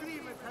will...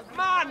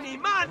 Money!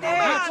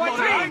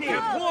 Quattrini! Che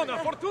buona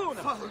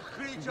fortuna!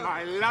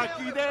 My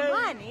lucky day!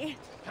 Money?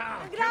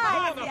 Che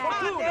buona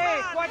fortuna!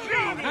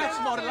 Quattrini! That's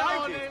more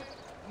like it!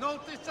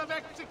 Notice of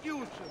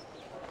execution.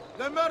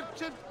 The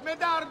merchant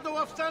Medardo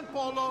of San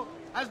Polo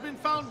has been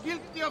found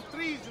guilty of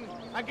treason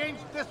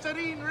against the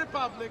Serene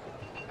Republic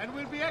and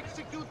will be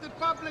executed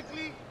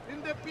publicly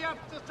in the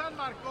Piazza San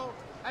Marco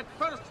at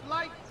first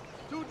light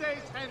 2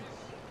 days hence.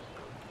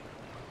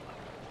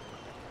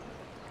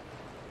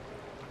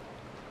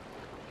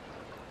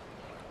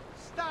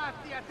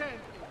 Stati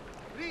attenti.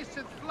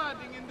 Recent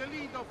flooding in the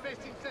Lido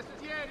facing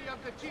Sestieri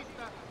of the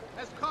Città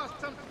has caused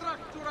some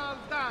structural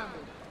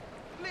damage.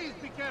 Please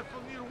be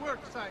careful near work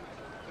sites.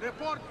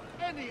 Report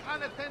any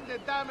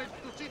unattended damage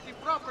to city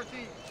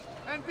property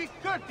and be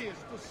courteous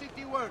to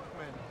city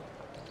workmen.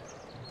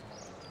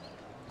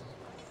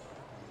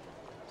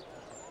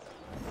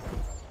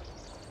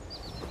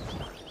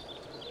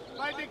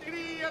 By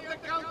decree of the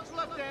Council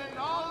of Ten,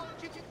 all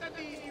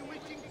cittadini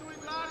wishing to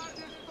enlarge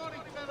their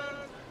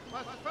storytellers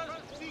must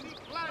first seek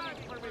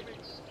planning permission.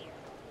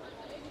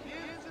 The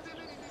incident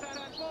in San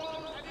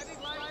Paul and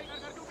its like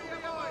are to be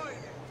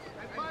avoided,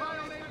 and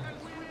violators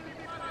will be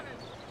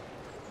punished.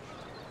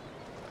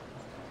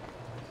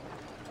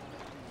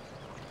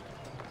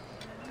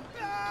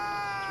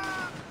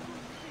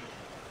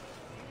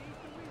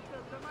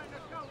 The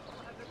minor council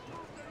has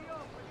approved the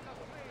reopening of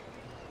trade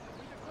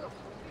with the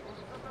court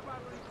of the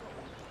Barrio.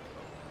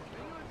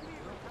 Do you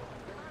agree with the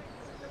time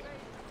of the day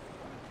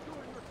to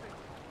ensure your safety?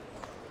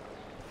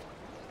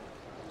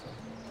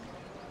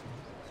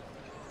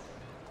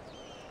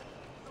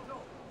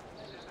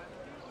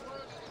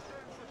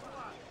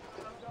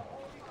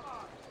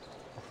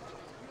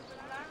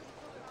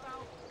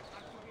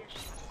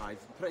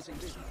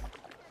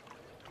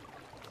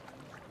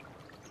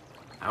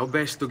 How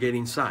best to get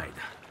inside?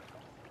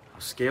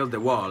 I'll scale the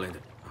wall and...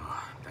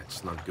 Oh,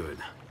 that's not good.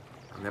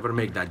 I'll never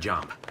make that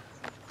jump.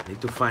 I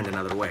need to find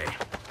another way.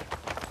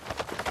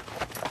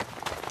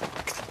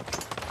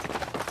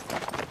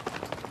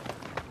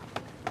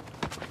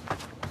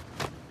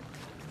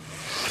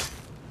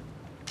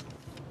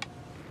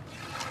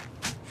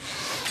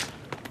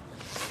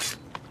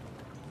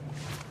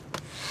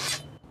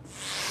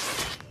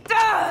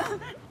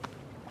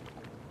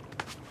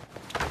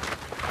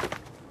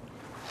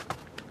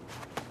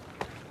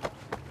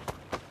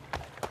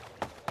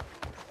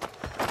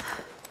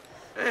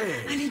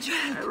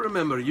 I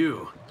remember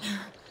you.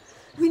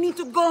 We need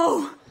to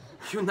go.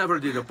 You never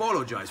did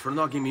apologize for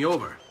knocking me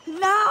over.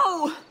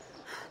 Now!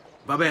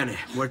 Va bene,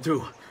 where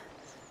to?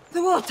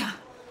 The water.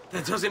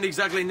 That doesn't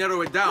exactly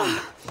narrow it down.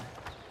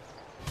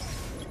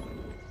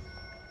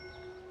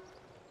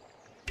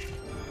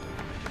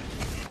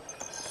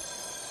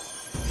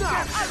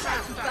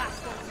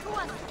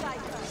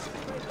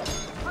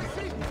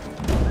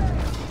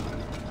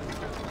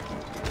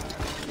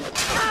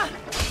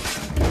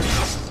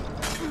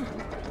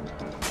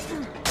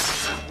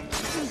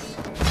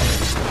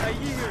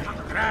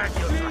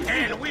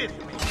 Hell with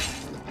me!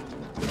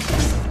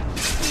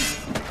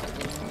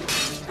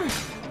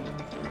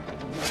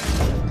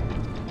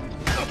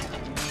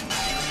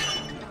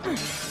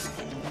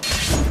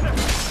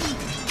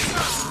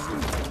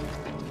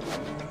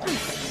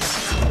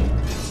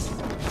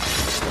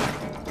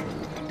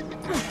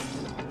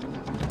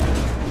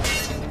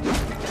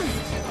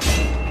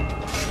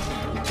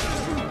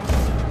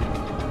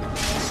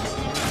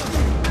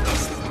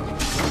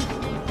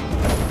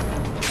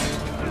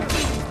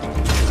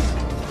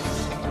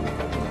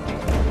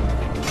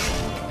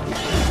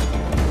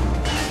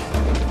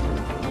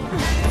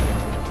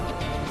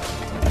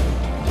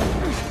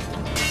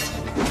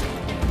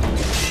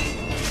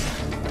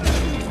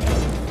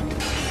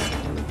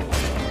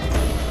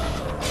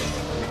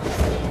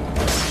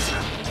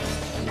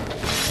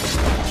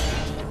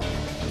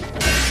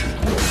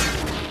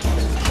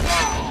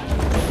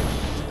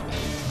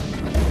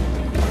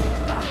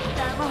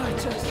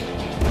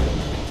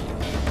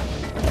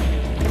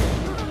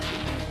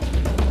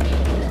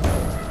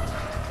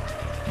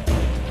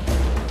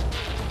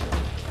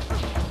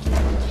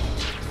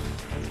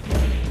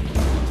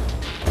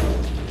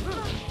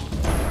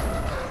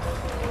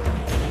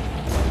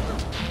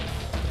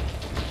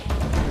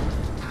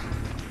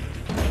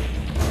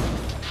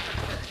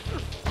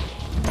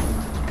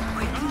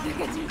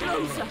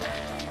 closer!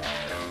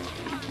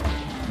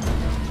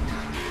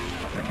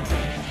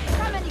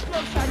 Come any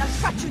closer and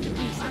I'll cut you to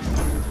pieces!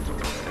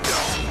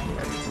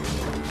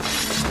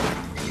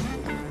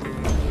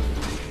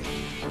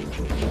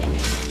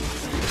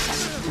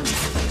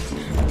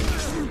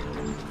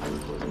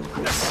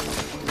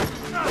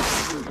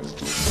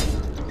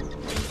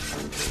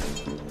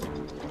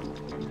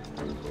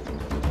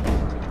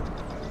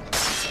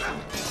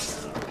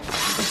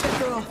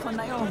 Better off on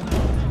my own.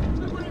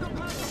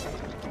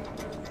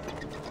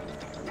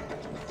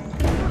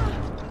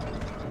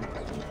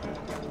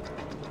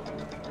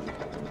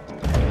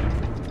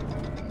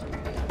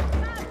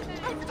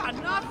 I've done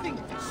nothing!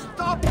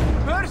 Stop!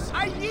 Nurse,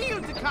 I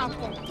yield,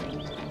 Capo!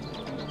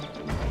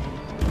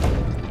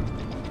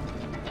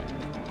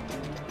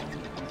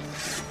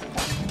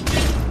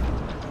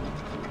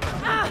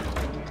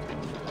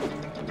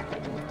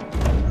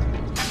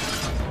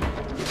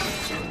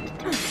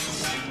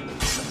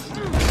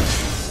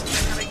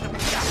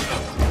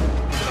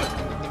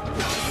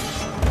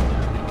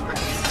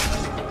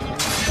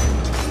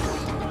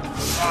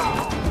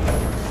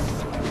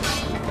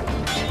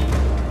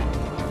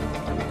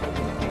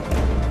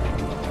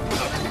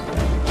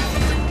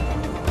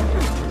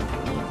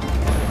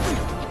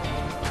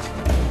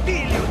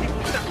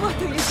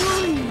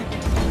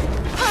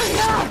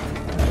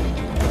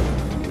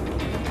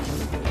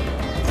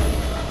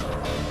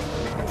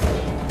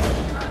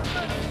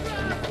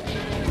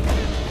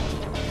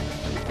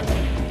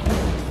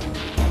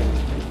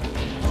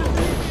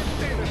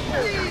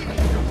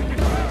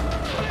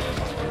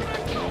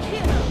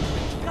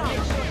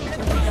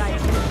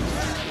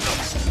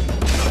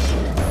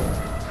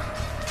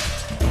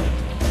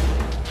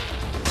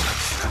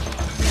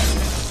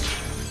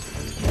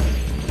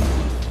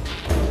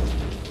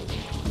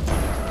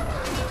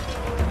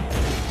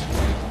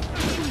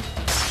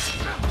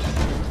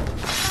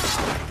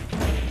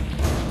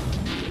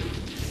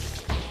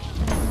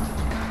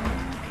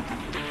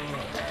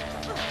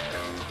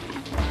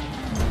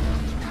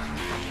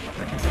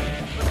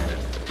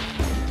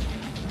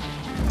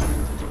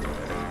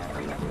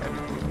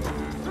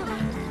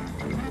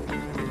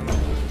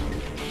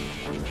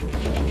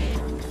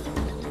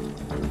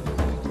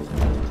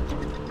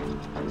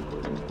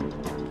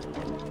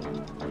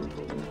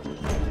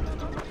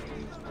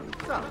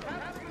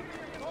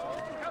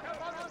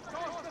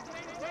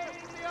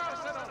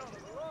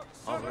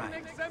 Certain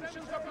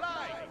exemptions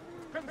apply.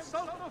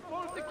 Consult the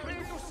full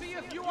decree to see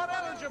if you are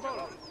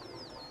eligible.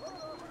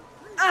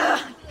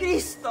 Ah!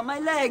 Cristo, my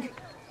leg!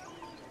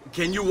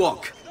 Can you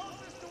walk?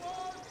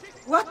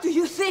 What do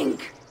you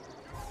think?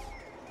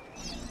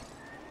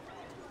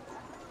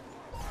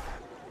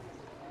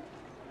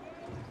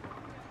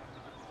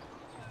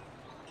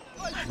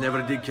 I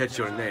never did catch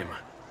your name.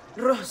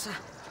 Rosa.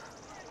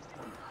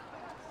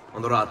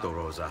 Onorato,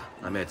 Rosa.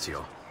 I'm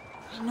Ezio.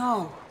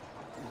 No.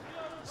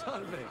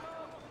 Salve.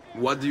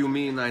 What do you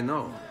mean, I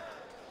know?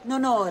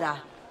 Non ora.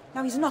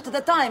 Now is not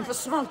the time for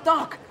small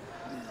talk.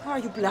 Are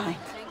you blind?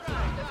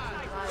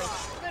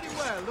 Very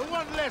well, the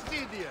one less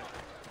idiot.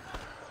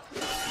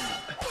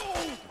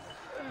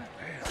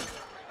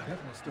 That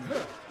must have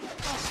hurt.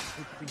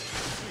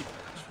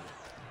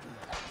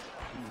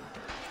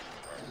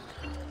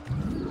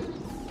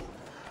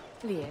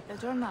 Lieta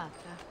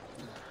giornata.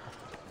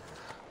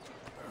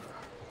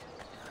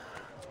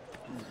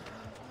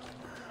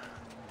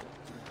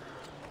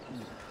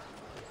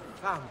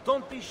 Come,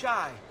 don't be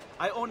shy.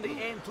 I only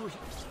aim to...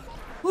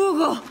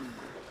 Ugo!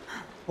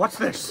 What's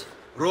this?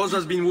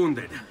 Rosa's been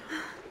wounded.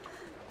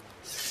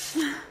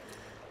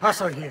 Pass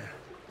her here.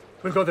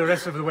 We'll go the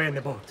rest of the way in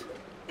the boat.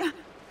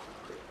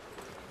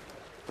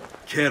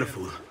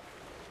 Careful.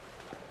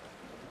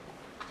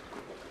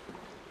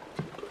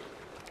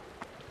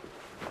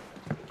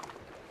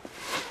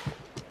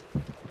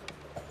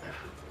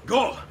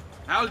 Go!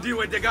 I'll deal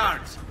with the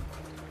guards.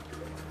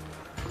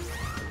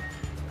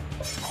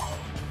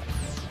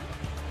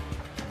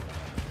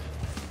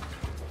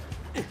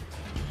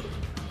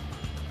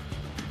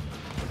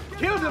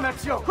 Kill them,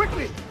 Ezio!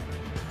 Quickly!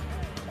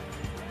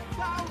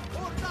 Down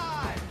or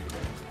die!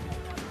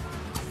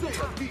 Say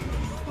a deed,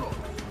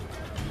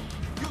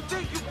 you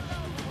think you...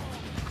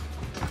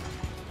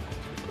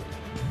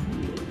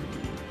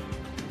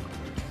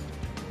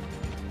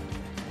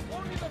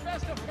 Only the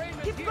best of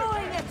payment Keep here.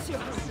 going, Ezio!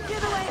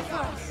 Get away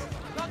first!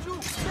 Not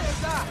you!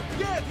 Cesar!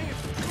 Get him!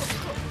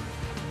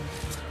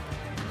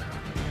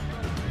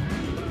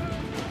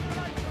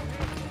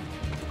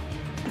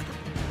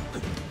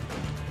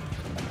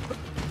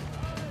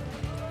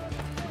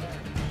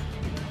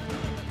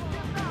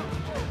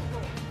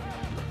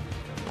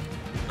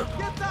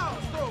 Get down,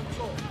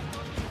 Stronzo!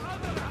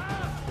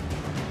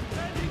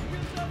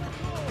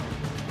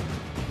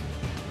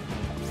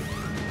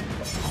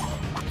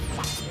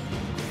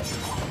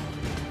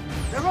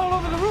 They're all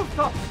over the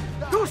rooftops!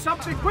 Do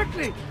something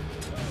quickly!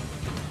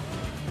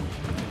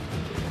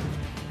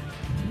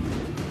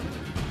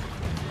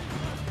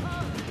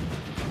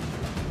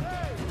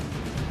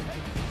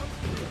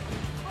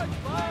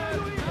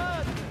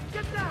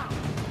 Get down!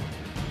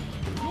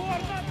 You are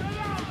not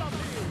allowed up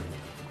here!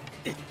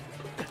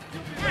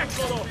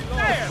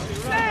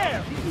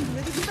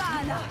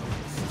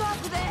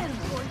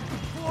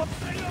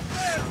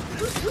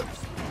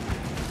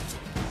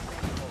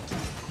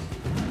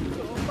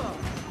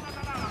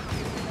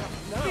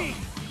 Me!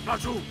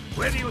 Laggiù!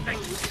 Where do you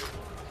think?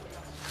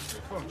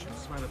 Fortune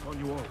smile upon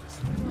you always.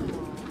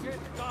 Get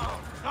down!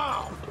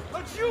 Down!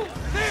 Laggiù!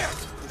 There!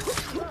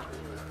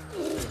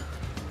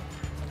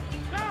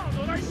 Down,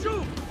 o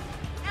laggiù!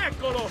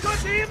 Eccolo!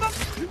 Così, ma...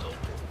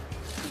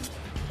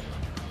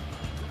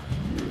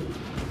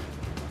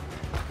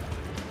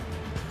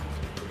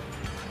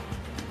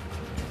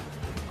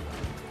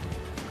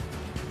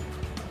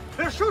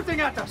 They're shooting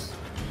at us!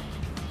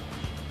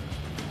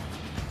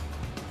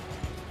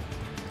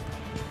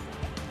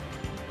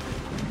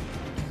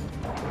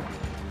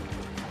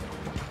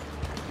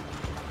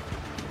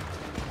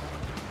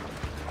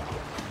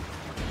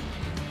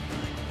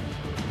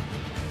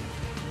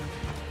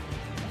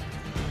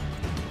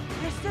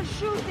 They're still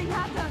shooting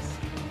at us!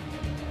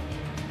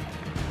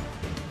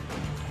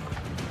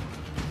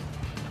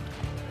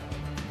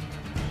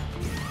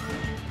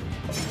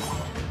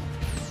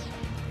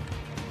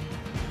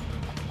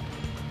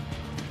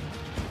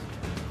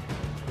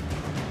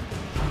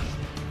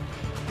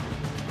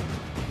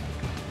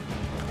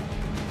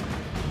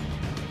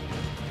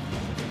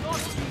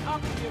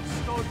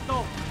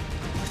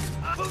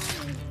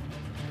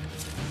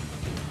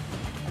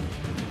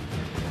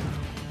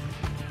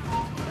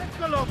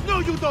 No,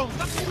 you don't!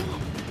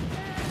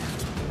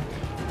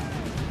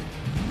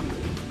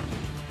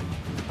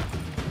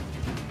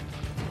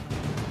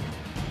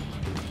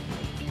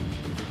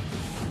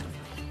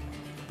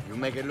 You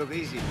make it look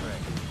easy,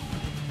 Frank.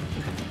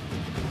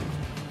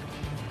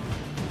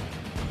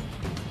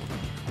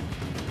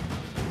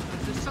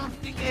 There's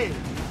something else,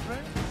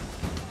 Frank.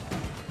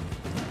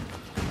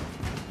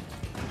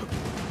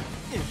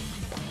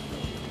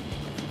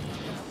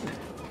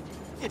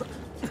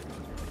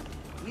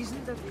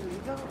 Isn't that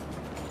illegal?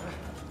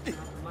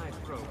 Not my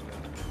problem.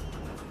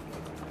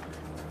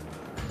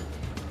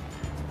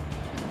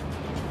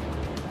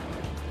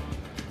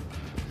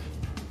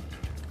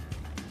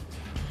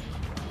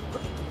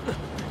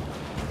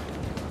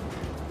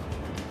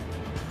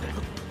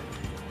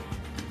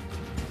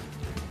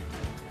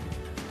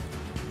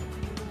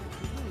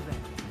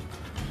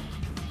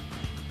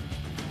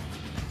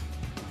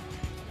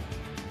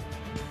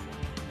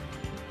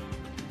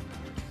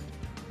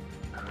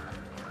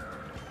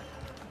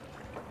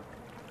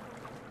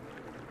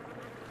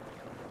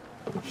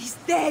 He's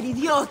dead,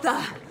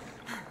 idiota!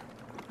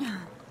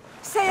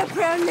 Say a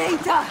prayer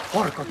later!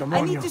 Porco demonio!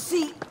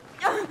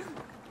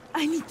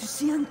 I need to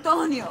see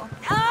Antonio!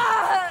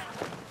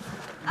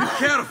 Be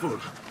careful!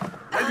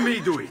 Let me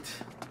do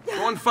it.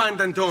 Go and find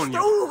Antonio.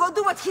 Ugo,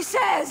 do what he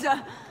says!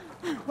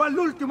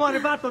 Quell'ultimo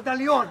arrivato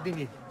dagli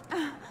ordini!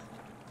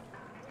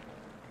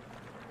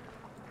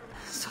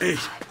 Hey!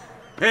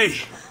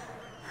 Hey!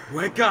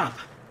 Wake up!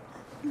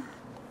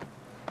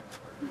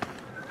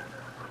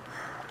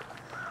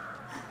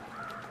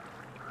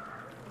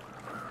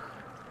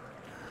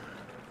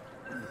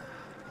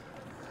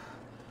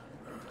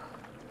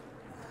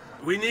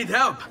 We need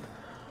help!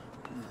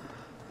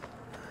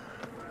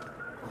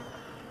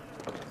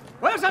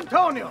 Where's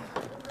Antonio?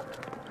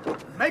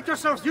 Make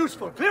yourselves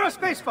useful. Clear a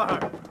space for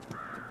her.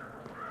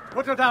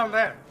 Put her down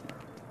there.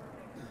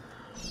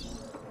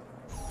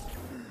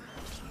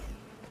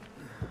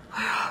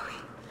 Where are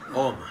we?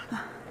 Home.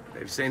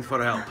 They've sent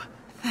for help.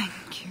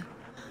 Thank you.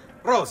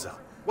 Rosa,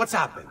 what's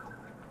happened?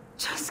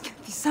 Just get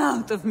this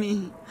out of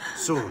me.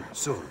 Soon.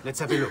 Let's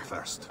have a look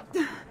first.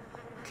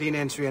 Clean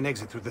entry and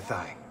exit through the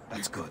thigh.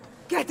 That's good.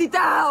 Get it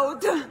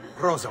out!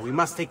 Rosa, we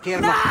must take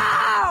care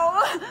Now!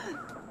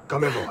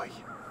 Come vuoi.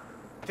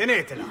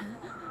 Tenetela.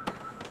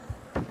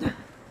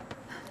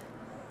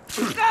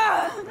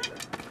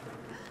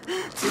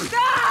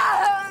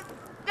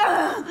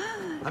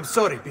 I'm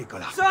sorry,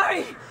 piccola.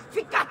 Sorry!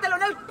 Ficcatelo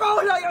nel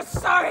culo, you're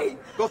sorry!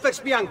 Go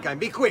fetch Bianca and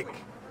be quick.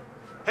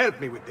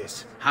 Help me with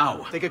this.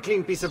 How? Take a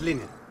clean piece of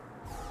linen.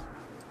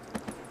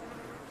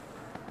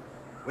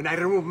 When I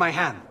remove my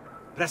hand,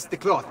 press the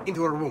cloth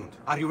into her wound.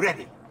 Are you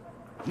ready?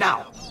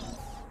 Now!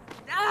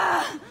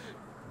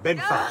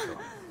 Benvenuto,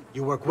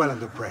 you work well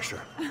under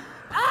pressure.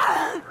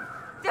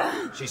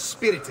 She's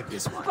spirited,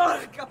 this one.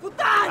 Porca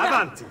puttana!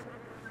 Avanti!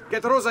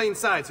 Get Rosa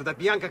inside so that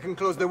Bianca can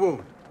close the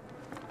wound.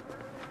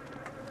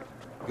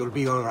 You'll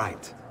be all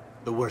right.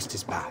 The worst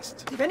is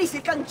past. Ti venissi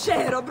il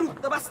cancero,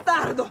 brutto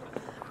bastardo!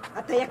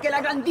 A te e a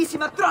quella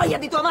grandissima troia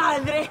di tua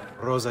madre!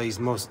 Rosa is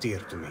most dear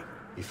to me.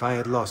 If I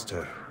had lost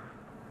her...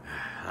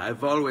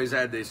 I've always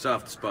had a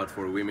soft spot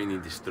for women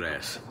in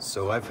distress.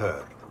 So I've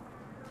heard.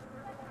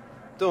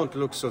 Don't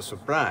look so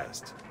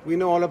surprised. We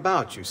know all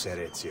about you, Ser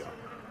Ezio.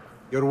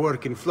 Your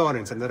work in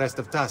Florence and the rest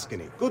of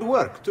Tuscany. Good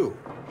work, too.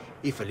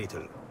 If a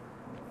little...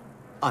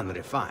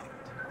 unrefined.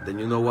 Then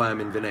you know why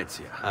I'm in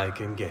Venezia. I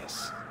can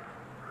guess.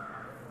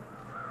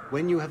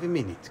 When you have a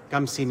minute,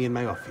 come see me in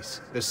my office.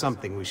 There's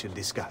something we should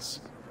discuss.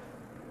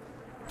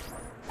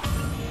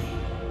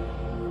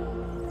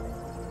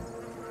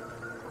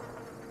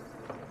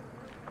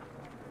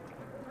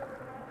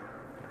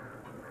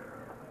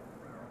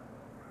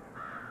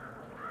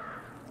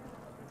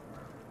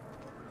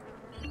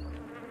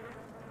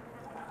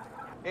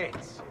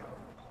 Ezio.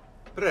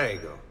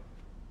 Prego.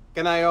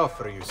 Can I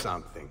offer you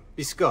something?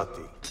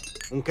 Biscotti.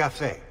 Un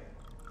caffè.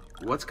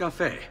 What's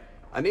cafe?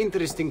 An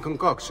interesting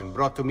concoction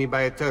brought to me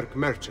by a Turk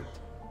merchant.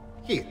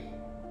 Here,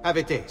 have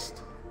a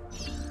taste.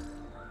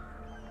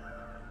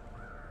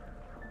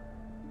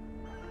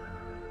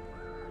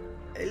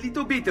 A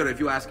little bitter if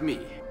you ask me.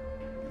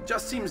 It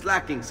just seems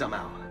lacking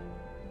somehow.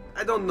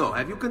 I don't know,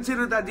 have you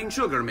considered adding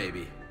sugar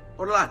maybe?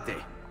 Or latte?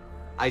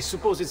 I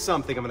suppose it's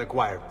something of an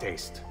acquired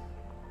taste.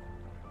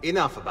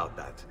 Enough about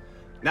that.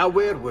 Now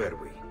where were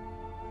we?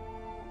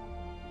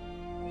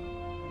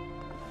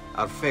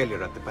 Our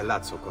failure at the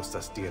Palazzo cost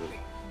us dearly.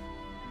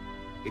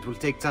 It will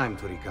take time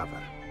to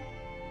recover.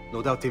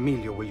 No doubt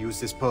Emilio will use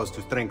this pause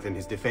to strengthen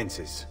his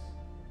defenses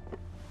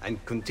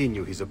and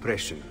continue his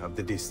oppression of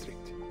the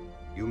district.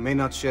 You may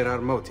not share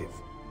our motive,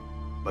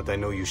 but I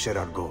know you share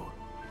our goal.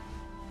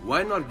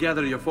 Why not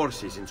gather your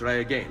forces and try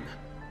again?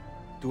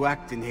 To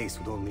act in haste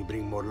would only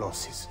bring more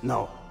losses.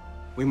 No,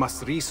 we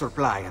must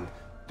resupply and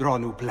draw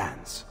new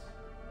plans.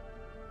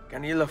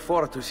 Can you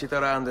afford to sit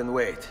around and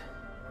wait?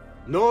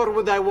 Nor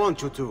would I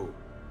want you to.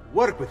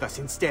 Work with us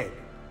instead.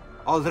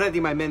 Already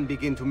my men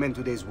begin to mend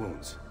today's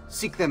wounds.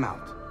 Seek them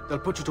out. They'll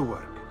put you to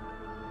work.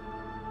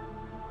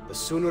 The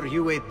sooner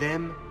you aid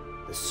them,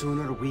 the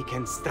sooner we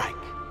can strike.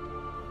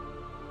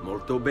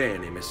 Molto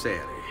bene,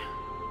 messere.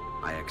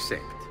 I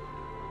accept.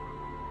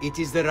 It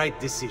is the right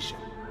decision.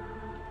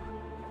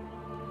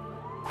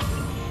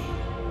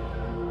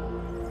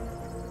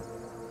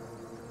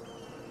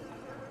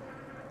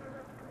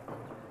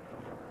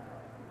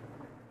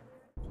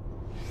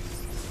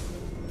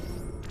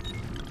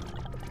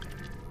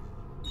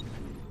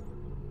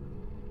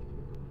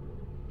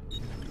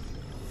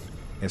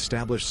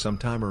 Established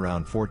sometime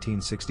around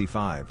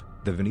 1465,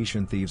 the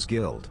Venetian Thieves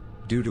Guild,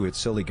 due to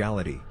its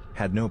illegality,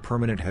 had no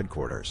permanent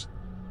headquarters.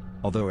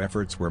 Although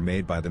efforts were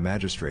made by the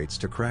magistrates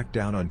to crack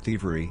down on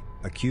thievery,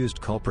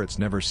 accused culprits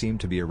never seemed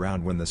to be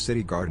around when the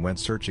city guard went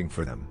searching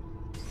for them.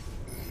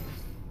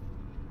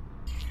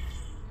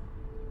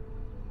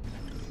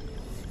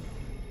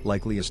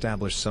 Likely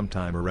established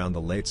sometime around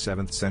the late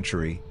 7th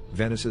century,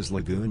 Venice's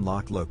lagoon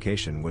lock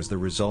location was the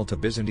result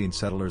of Byzantine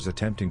settlers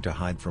attempting to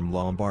hide from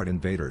Lombard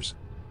invaders.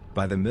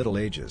 By the Middle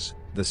Ages,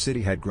 the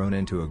city had grown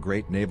into a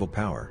great naval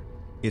power.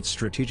 Its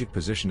strategic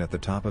position at the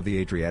top of the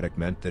Adriatic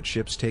meant that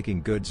ships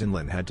taking goods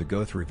inland had to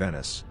go through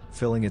Venice,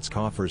 filling its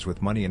coffers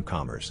with money and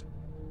commerce.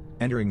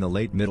 Entering the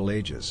late Middle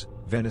Ages,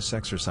 Venice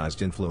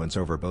exercised influence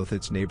over both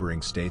its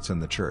neighboring states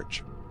and the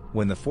Church.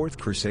 When the Fourth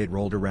Crusade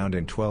rolled around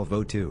in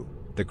 1202,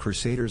 the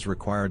Crusaders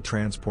required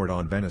transport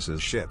on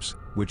Venice's ships,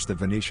 which the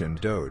Venetian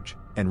Doge,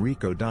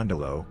 Enrico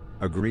Dandolo,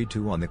 agreed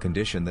to on the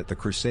condition that the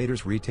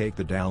Crusaders retake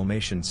the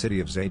Dalmatian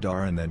city of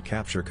Zadar and then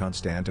capture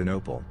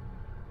Constantinople.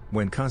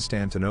 When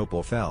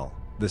Constantinople fell,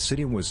 the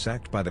city was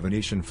sacked by the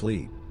Venetian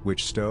fleet,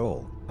 which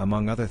stole,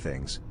 among other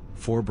things,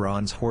 4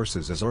 bronze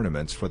horses as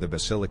ornaments for the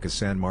Basilica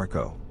San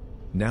Marco.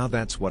 Now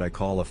that's what I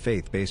call a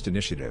faith-based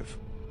initiative.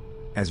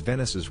 As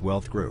Venice's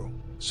wealth grew,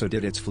 so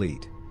did its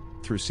fleet.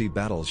 Through sea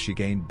battles she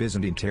gained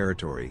Byzantine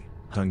territory,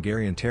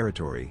 Hungarian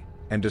territory,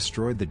 and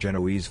destroyed the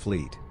Genoese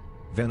fleet.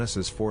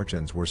 Venice's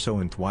fortunes were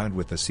so entwined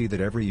with the sea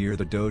that every year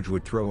the Doge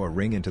would throw a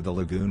ring into the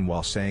lagoon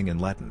while saying in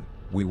Latin,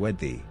 "We wed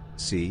thee,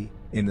 sea,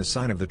 in the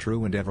sign of the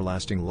true and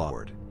everlasting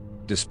Lord."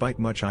 Despite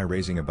much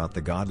eye-raising about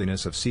the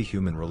godliness of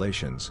sea-human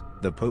relations,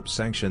 the Pope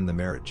sanctioned the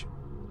marriage.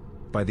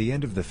 By the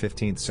end of the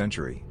 15th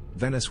century,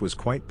 Venice was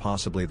quite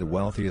possibly the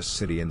wealthiest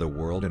city in the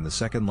world and the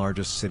second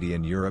largest city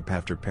in Europe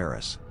after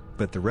Paris,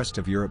 but the rest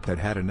of Europe had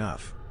had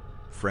enough.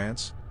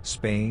 France,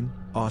 Spain,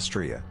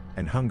 Austria,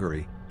 and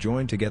Hungary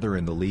joined together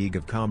in the League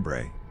of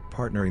Cambrai,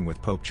 partnering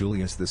with Pope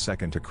Julius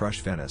II to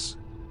crush Venice.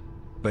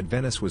 But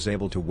Venice was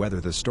able to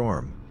weather the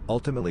storm,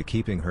 ultimately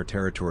keeping her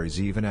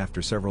territories even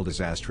after several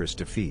disastrous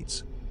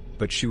defeats.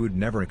 But she would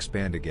never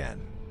expand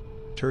again.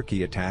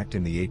 Turkey attacked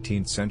in the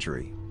 18th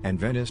century, and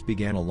Venice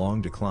began a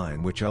long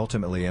decline which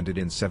ultimately ended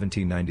in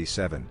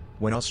 1797,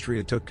 when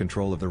Austria took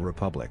control of the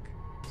Republic.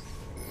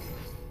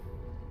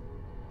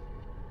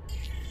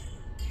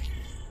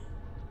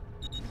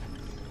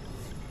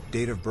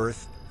 Date of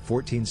birth,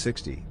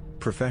 1460,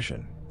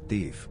 profession,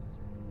 thief.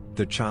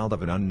 The child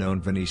of an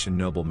unknown Venetian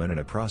nobleman and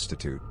a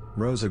prostitute,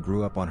 Rosa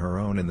grew up on her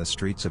own in the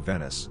streets of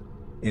Venice.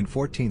 In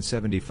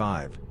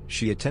 1475,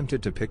 she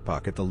attempted to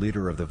pickpocket the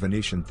leader of the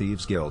Venetian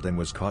Thieves Guild and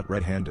was caught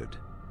red-handed.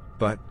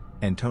 But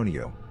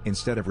Antonio,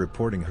 instead of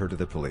reporting her to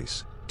the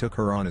police, took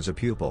her on as a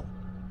pupil.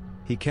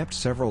 He kept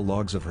several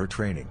logs of her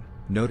training,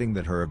 noting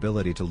that her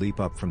ability to leap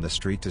up from the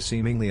street to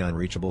seemingly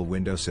unreachable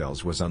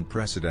windowsills was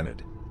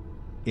unprecedented.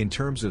 In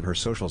terms of her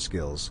social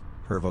skills,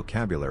 her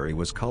vocabulary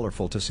was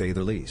colorful to say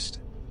the least.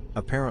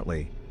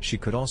 Apparently, she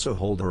could also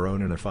hold her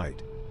own in a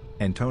fight.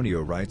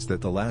 Antonio writes that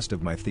the last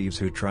of my thieves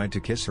who tried to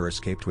kiss her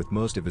escaped with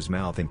most of his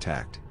mouth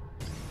intact.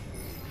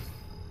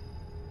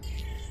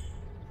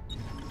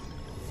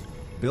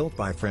 Built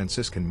by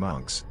Franciscan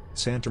monks,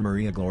 Santa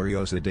Maria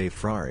Gloriosa dei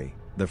Frari,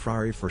 the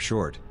Frari for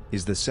short,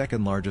 is the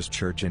second largest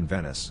church in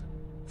Venice.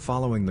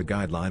 Following the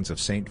guidelines of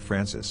Saint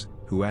Francis,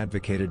 who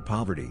advocated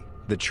poverty,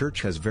 The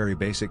church has very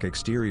basic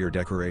exterior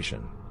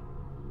decoration.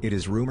 It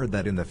is rumored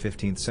that in the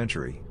 15th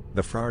century,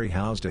 the Frari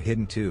housed a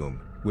hidden tomb,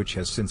 which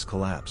has since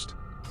collapsed.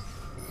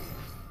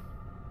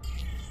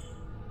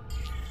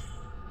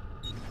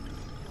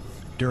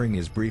 During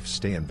his brief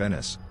stay in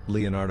Venice,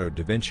 Leonardo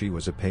da Vinci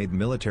was a paid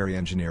military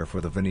engineer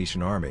for the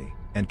Venetian army,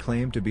 and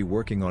claimed to be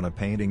working on a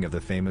painting of the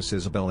famous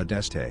Isabella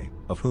d'Este,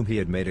 of whom he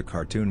had made a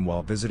cartoon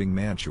while visiting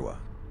Mantua.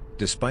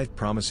 Despite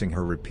promising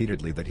her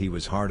repeatedly that he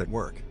was hard at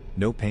work,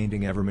 no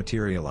painting ever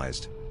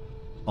materialized.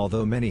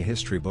 Although many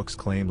history books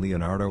claim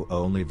Leonardo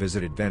only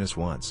visited Venice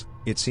once,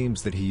 it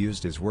seems that he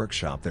used his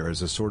workshop there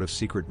as a sort of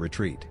secret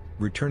retreat,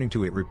 returning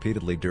to it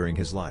repeatedly during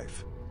his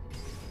life.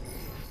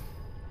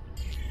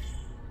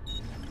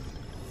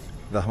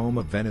 The home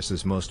of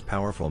Venice's most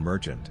powerful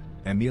merchant,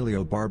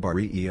 Emilio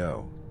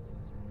Barbarino.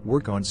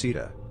 Work on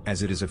Sita,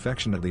 as it is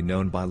affectionately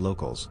known by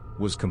locals,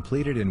 was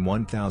completed in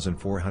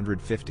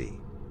 1450.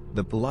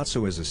 The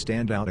palazzo is a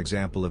standout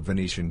example of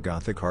Venetian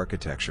Gothic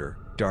architecture,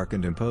 dark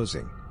and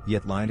imposing,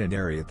 yet light and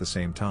airy at the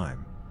same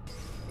time.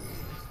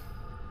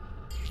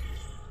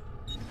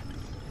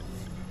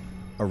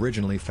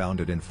 Originally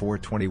founded in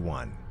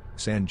 421,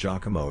 San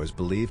Giacomo is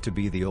believed to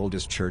be the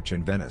oldest church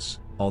in Venice,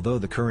 although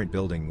the current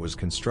building was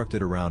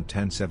constructed around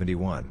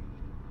 1071.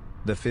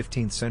 The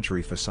 15th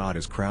century facade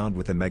is crowned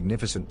with a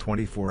magnificent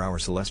 24-hour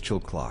celestial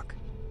clock.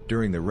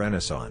 During the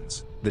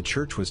Renaissance, the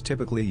church was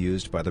typically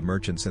used by the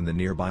merchants in the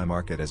nearby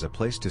market as a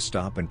place to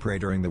stop and pray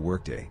during the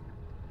workday.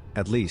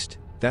 At least,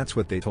 that's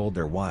what they told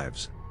their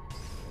wives.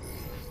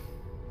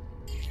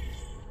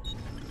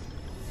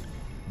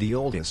 The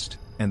oldest,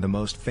 and the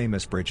most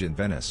famous bridge in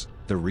Venice,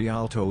 the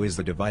Rialto, is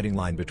the dividing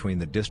line between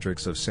the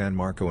districts of San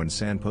Marco and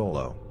San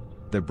Polo.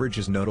 The bridge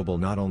is notable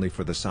not only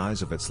for the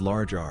size of its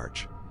large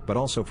arch, but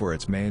also for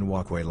its main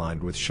walkway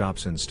lined with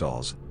shops and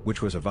stalls,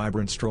 which was a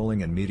vibrant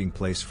strolling and meeting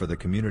place for the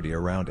community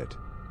around it.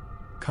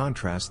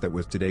 Contrast that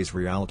with today's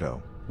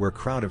Rialto, where a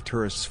crowd of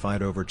tourists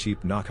fight over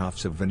cheap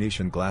knockoffs of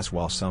Venetian glass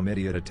while some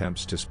idiot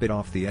attempts to spit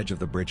off the edge of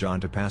the bridge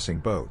onto passing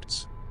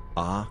boats.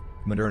 Ah,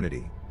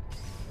 modernity.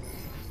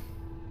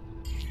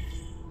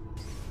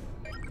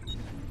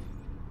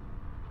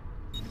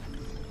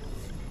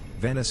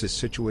 Venice is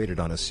situated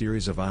on a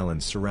series of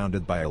islands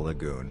surrounded by a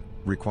lagoon,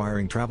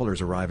 requiring travelers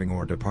arriving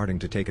or departing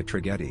to take a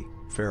traghetti,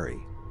 ferry.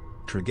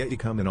 Traghetti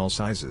come in all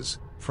sizes,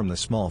 from the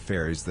small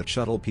ferries that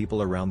shuttle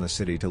people around the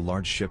city to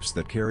large ships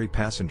that carry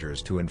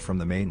passengers to and from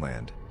the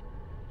mainland.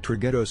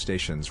 Traghetto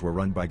stations were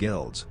run by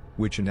guilds,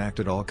 which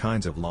enacted all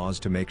kinds of laws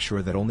to make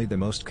sure that only the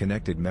most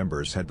connected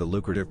members had the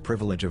lucrative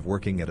privilege of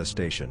working at a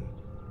station.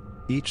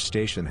 Each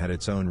station had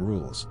its own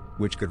rules,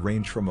 which could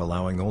range from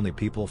allowing only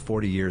people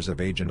 40 years of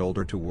age and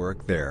older to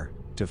work there,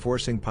 to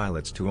forcing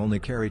pilots to only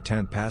carry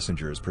 10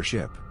 passengers per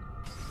ship.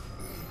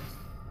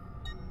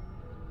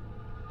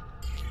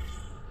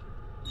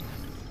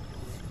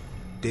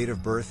 Date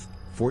of birth,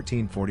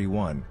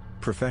 1441,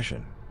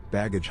 profession,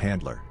 baggage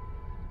handler.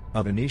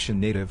 A Venetian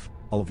native,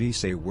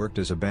 Alvise worked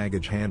as a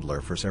baggage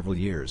handler for several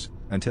years,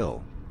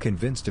 until,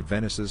 convinced of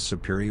Venice's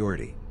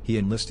superiority, he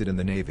enlisted in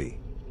the navy.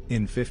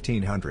 In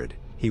 1500,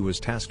 he was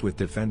tasked with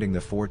defending the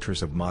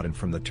fortress of Modin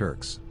from the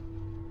Turks.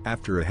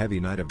 After a heavy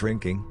night of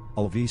drinking,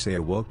 Alvise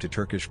awoke to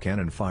Turkish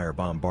cannon fire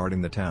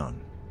bombarding the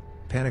town.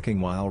 Panicking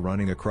while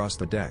running across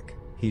the deck,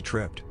 he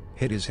tripped,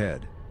 hit his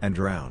head, and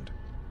drowned.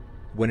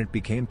 When it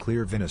became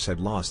clear Venice had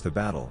lost the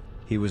battle,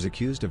 he was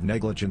accused of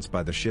negligence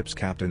by the ship's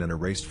captain and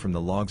erased from the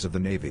logs of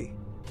the navy.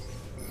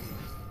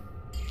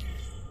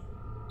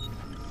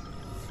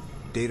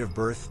 Date of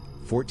birth,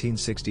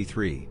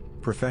 1463,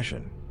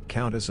 profession,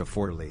 Countess of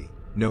Forlì,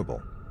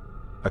 noble.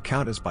 A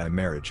countess by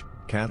marriage,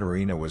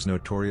 Caterina was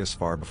notorious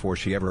far before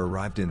she ever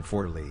arrived in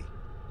Forlì.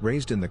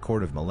 Raised in the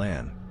court of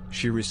Milan,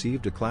 she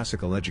received a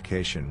classical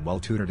education while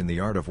tutored in the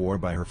art of war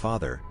by her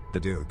father, the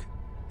Duke.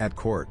 At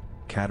court,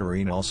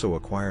 Caterina also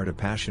acquired a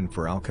passion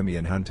for alchemy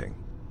and hunting.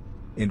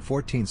 In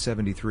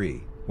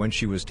 1473, when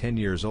she was 10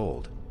 years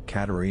old,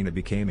 Caterina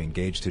became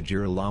engaged to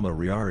Girolamo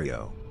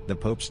Riario, the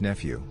Pope's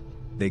nephew.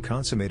 They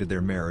consummated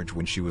their marriage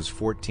when she was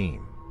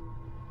 14.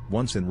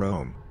 Once in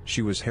Rome,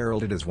 she was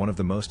heralded as one of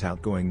the most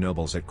outgoing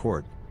nobles at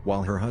court,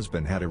 while her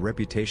husband had a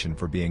reputation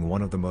for being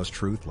one of the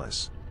most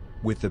ruthless.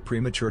 With the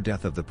premature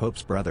death of the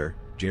Pope's brother,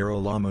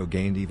 Girolamo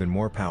gained even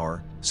more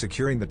power,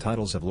 securing the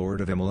titles of Lord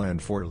of Imola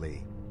and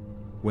Forlì.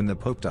 When the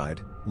Pope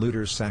died,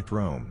 looters sacked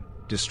Rome,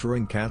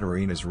 destroying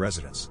Caterina's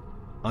residence.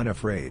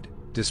 Unafraid,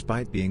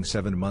 despite being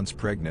 7 months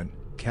pregnant,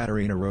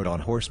 Caterina rode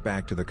on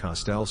horseback to the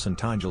Castel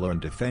Sant'Angelo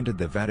and defended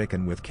the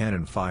Vatican with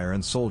cannon fire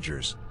and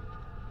soldiers.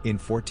 In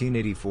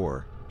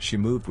 1484, she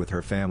moved with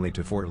her family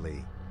to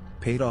Forlì.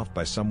 Paid off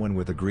by someone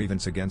with a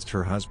grievance against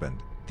her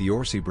husband, the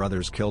Orsi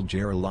brothers killed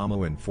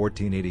Girolamo in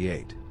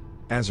 1488.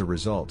 As a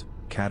result,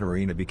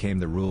 Caterina became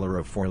the ruler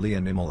of Forlì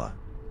and Imola.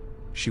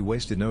 She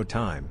wasted no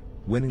time,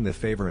 winning the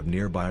favor of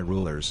nearby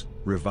rulers,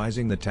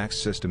 revising the tax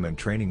system and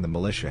training the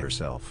militia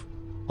herself.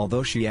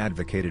 Although she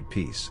advocated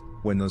peace,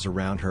 when those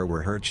around her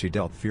were hurt she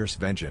dealt fierce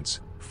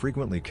vengeance,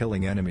 frequently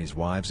killing enemies'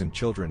 wives and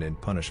children in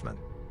punishment.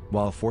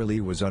 While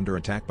Forlì was under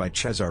attack by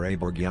Cesare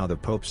Borgia, the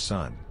Pope's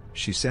son,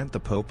 she sent the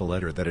Pope a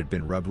letter that had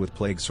been rubbed with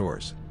plague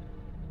sores.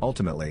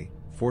 Ultimately,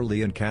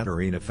 Forlì and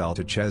Caterina fell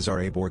to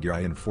Cesare Borgia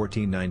in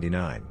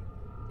 1499.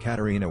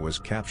 Caterina was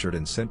captured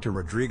and sent to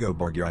Rodrigo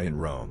Borgia in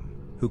Rome,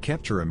 who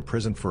kept her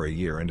imprisoned for a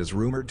year and is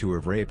rumored to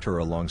have raped her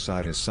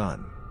alongside his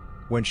son.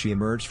 When she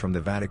emerged from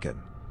the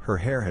Vatican, her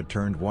hair had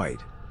turned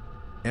white.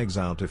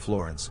 Exiled to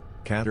Florence,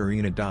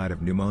 Caterina died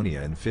of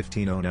pneumonia in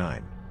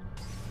 1509.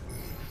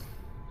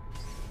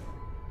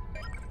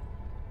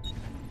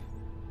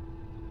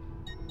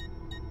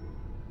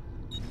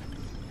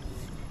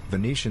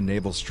 Venetian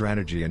naval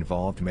strategy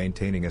involved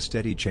maintaining a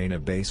steady chain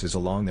of bases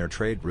along their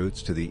trade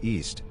routes to the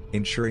east,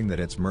 ensuring that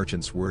its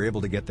merchants were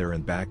able to get there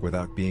and back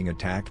without being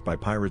attacked by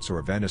pirates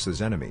or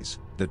Venice's enemies,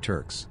 the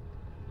Turks.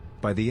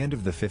 By the end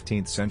of the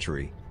 15th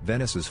century,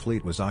 Venice's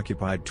fleet was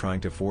occupied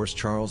trying to force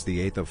Charles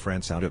VIII of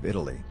France out of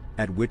Italy,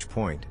 at which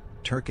point,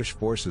 Turkish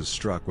forces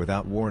struck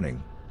without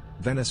warning.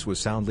 Venice was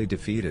soundly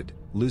defeated,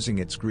 losing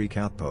its Greek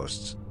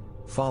outposts.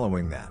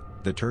 Following that,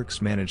 the Turks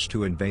managed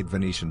to invade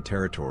Venetian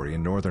territory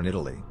in northern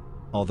Italy.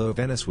 Although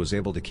Venice was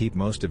able to keep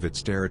most of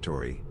its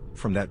territory,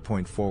 from that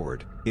point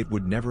forward, it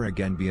would never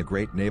again be a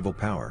great naval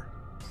power.